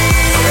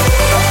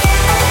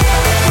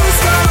 Who's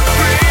gonna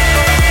bring?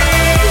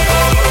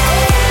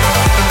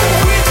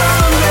 We're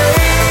gonna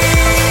make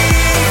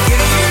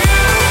it you and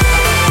I.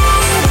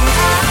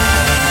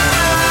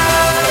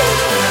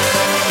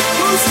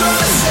 Who's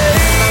gonna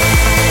save?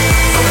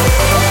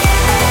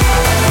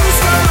 Who's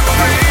gonna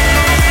bring?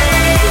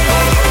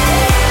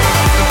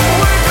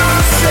 We're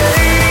gonna save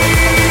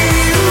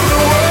the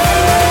world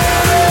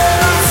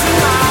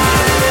tonight.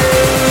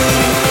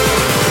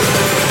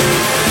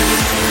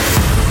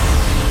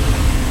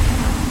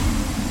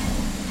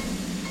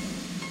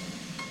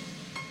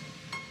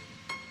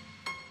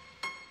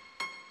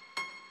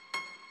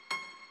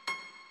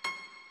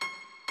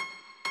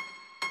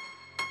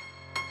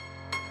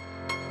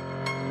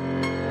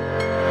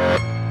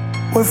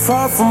 We're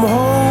far from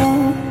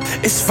home,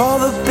 it's for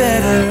the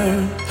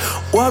better.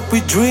 What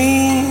we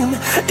dream,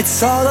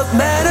 it's all that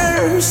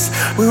matters.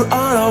 We're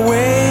on our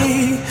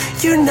way,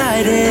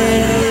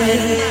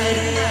 united.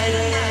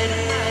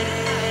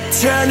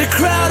 Turn the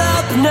crowd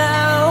up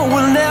now,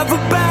 we'll never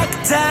back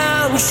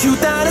down. Shoot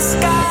down the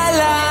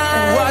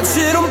skyline, watch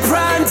it on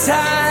prime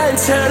time.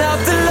 Turn up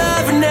the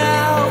love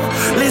now,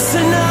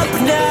 listen up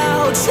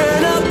now.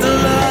 Turn up the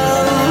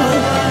love.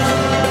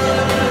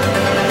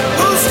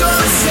 Who's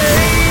gonna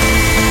save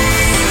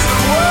the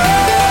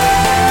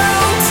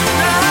world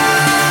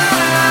tonight?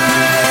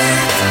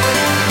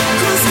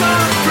 Who's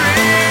gonna bring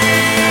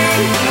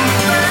it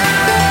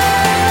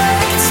back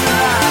to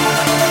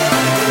life?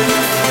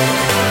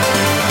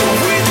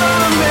 We're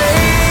gonna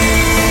make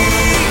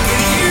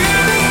it you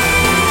and I.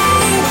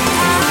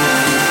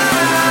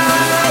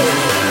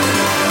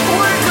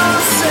 We're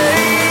gonna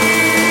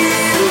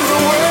save the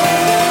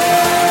world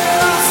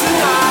tonight.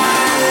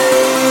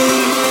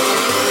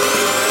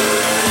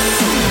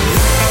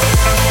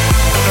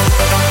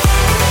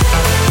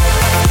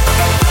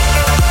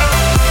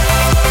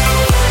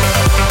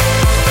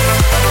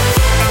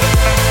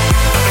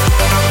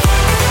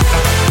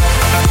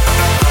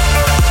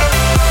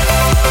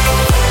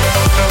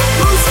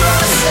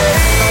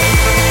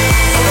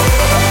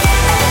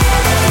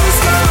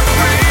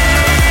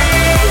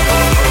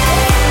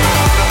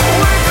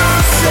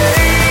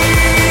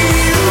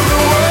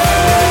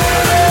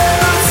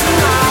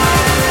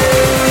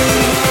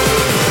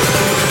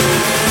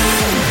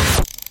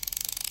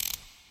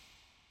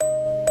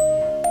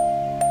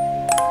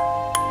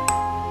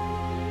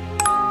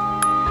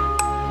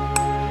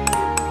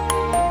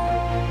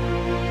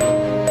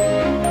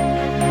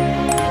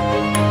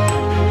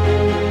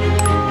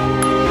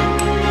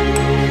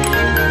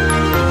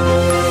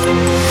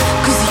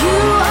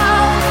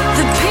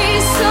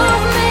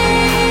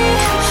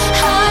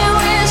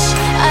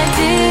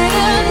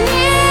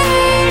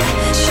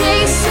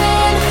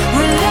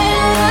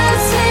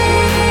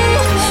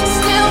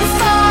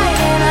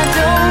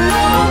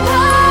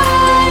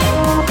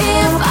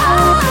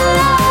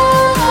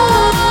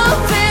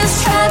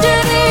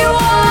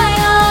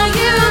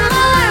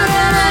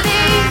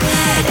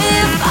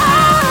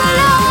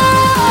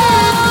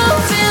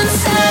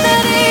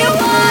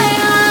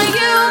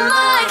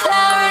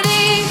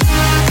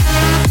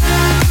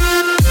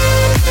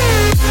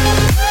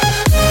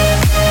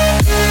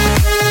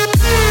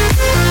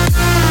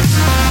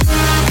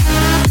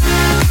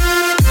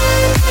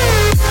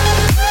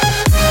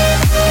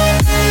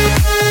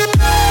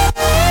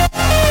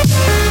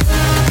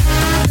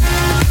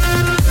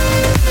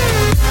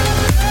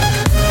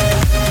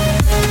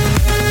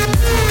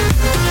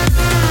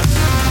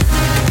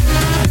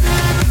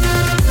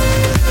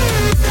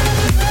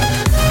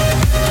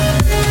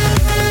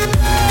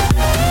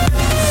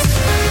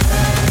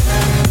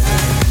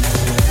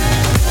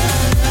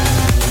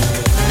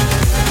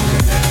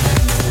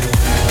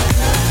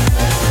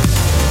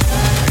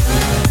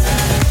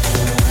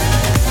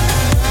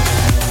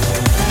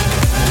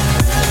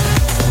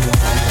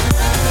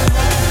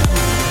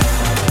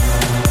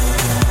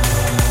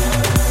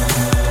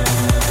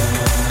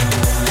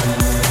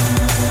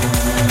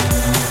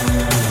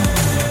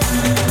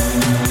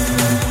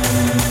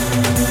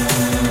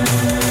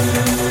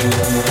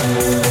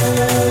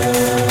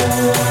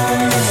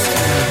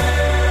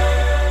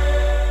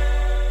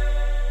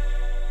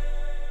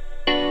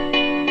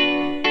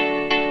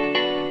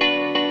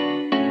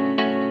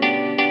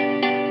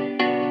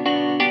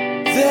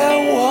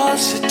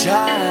 was a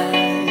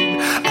time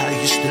I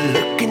used to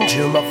look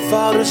into my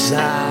father's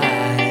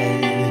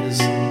eyes.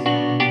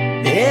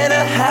 In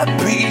a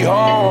happy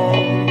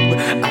home,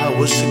 I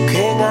was a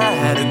king, I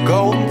had a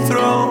golden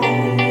throne.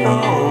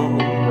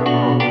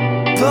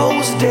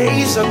 Those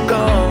days are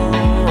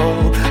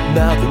gone,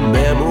 now the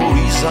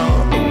memories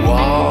on the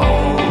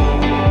wall.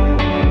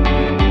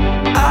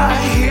 I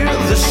hear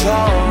the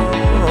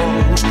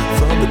songs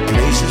from the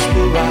places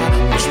where I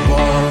was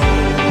born.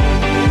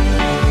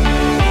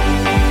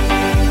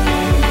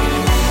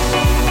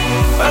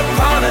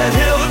 Upon a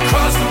hill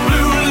across the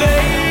blue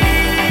lake,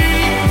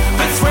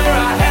 that's where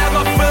I had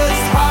my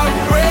first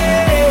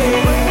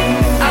heartbreak.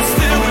 I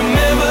still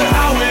remember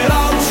how it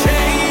all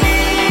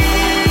changed.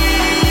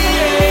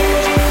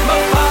 My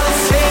father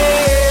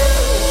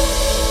said,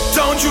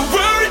 don't you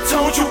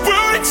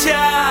worry,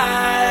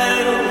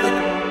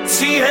 child.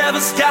 See,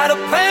 heaven's got a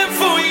plan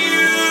for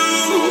you.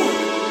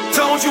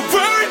 Don't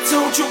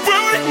you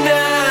worry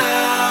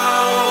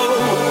now.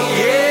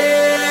 Yeah.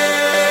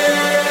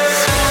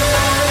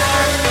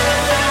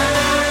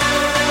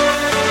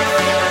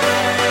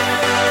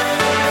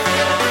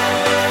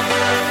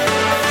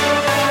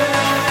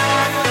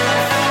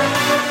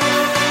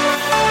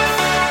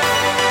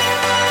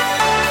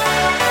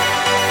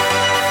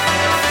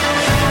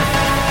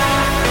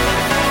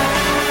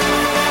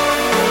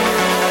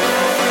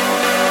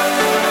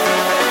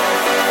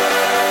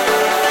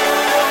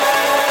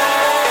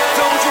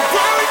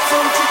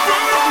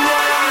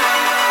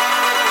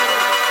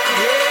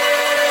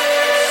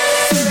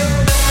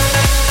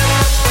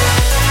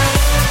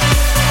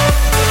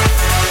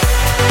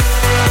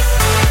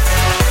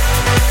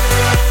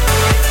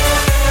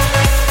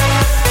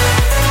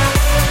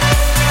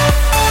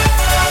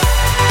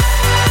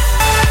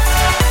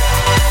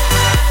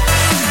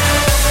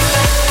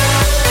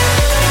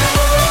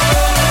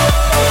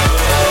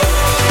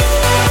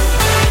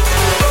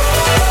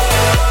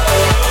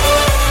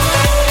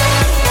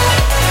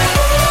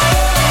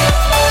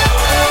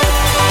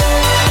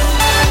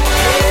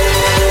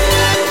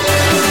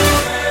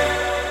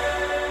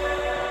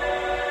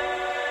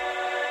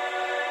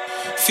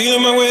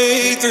 Feeling my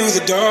way through the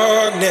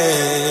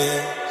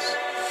darkness,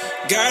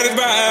 guided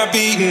by a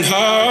beating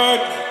heart.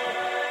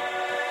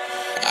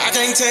 I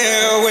can't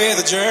tell where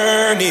the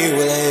journey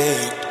will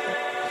end,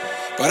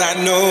 but I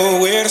know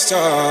where to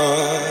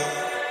start.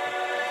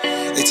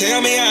 They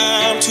tell me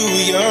I'm too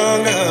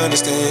young to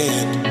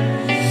understand.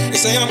 They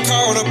say I'm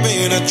caught up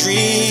in a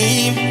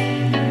dream.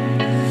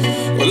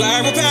 Well,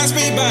 life will pass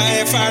me by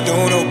if I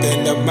don't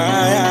open up my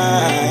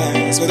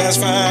eyes. Well, that's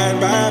fine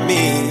by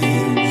me.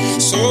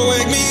 So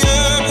wake me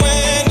up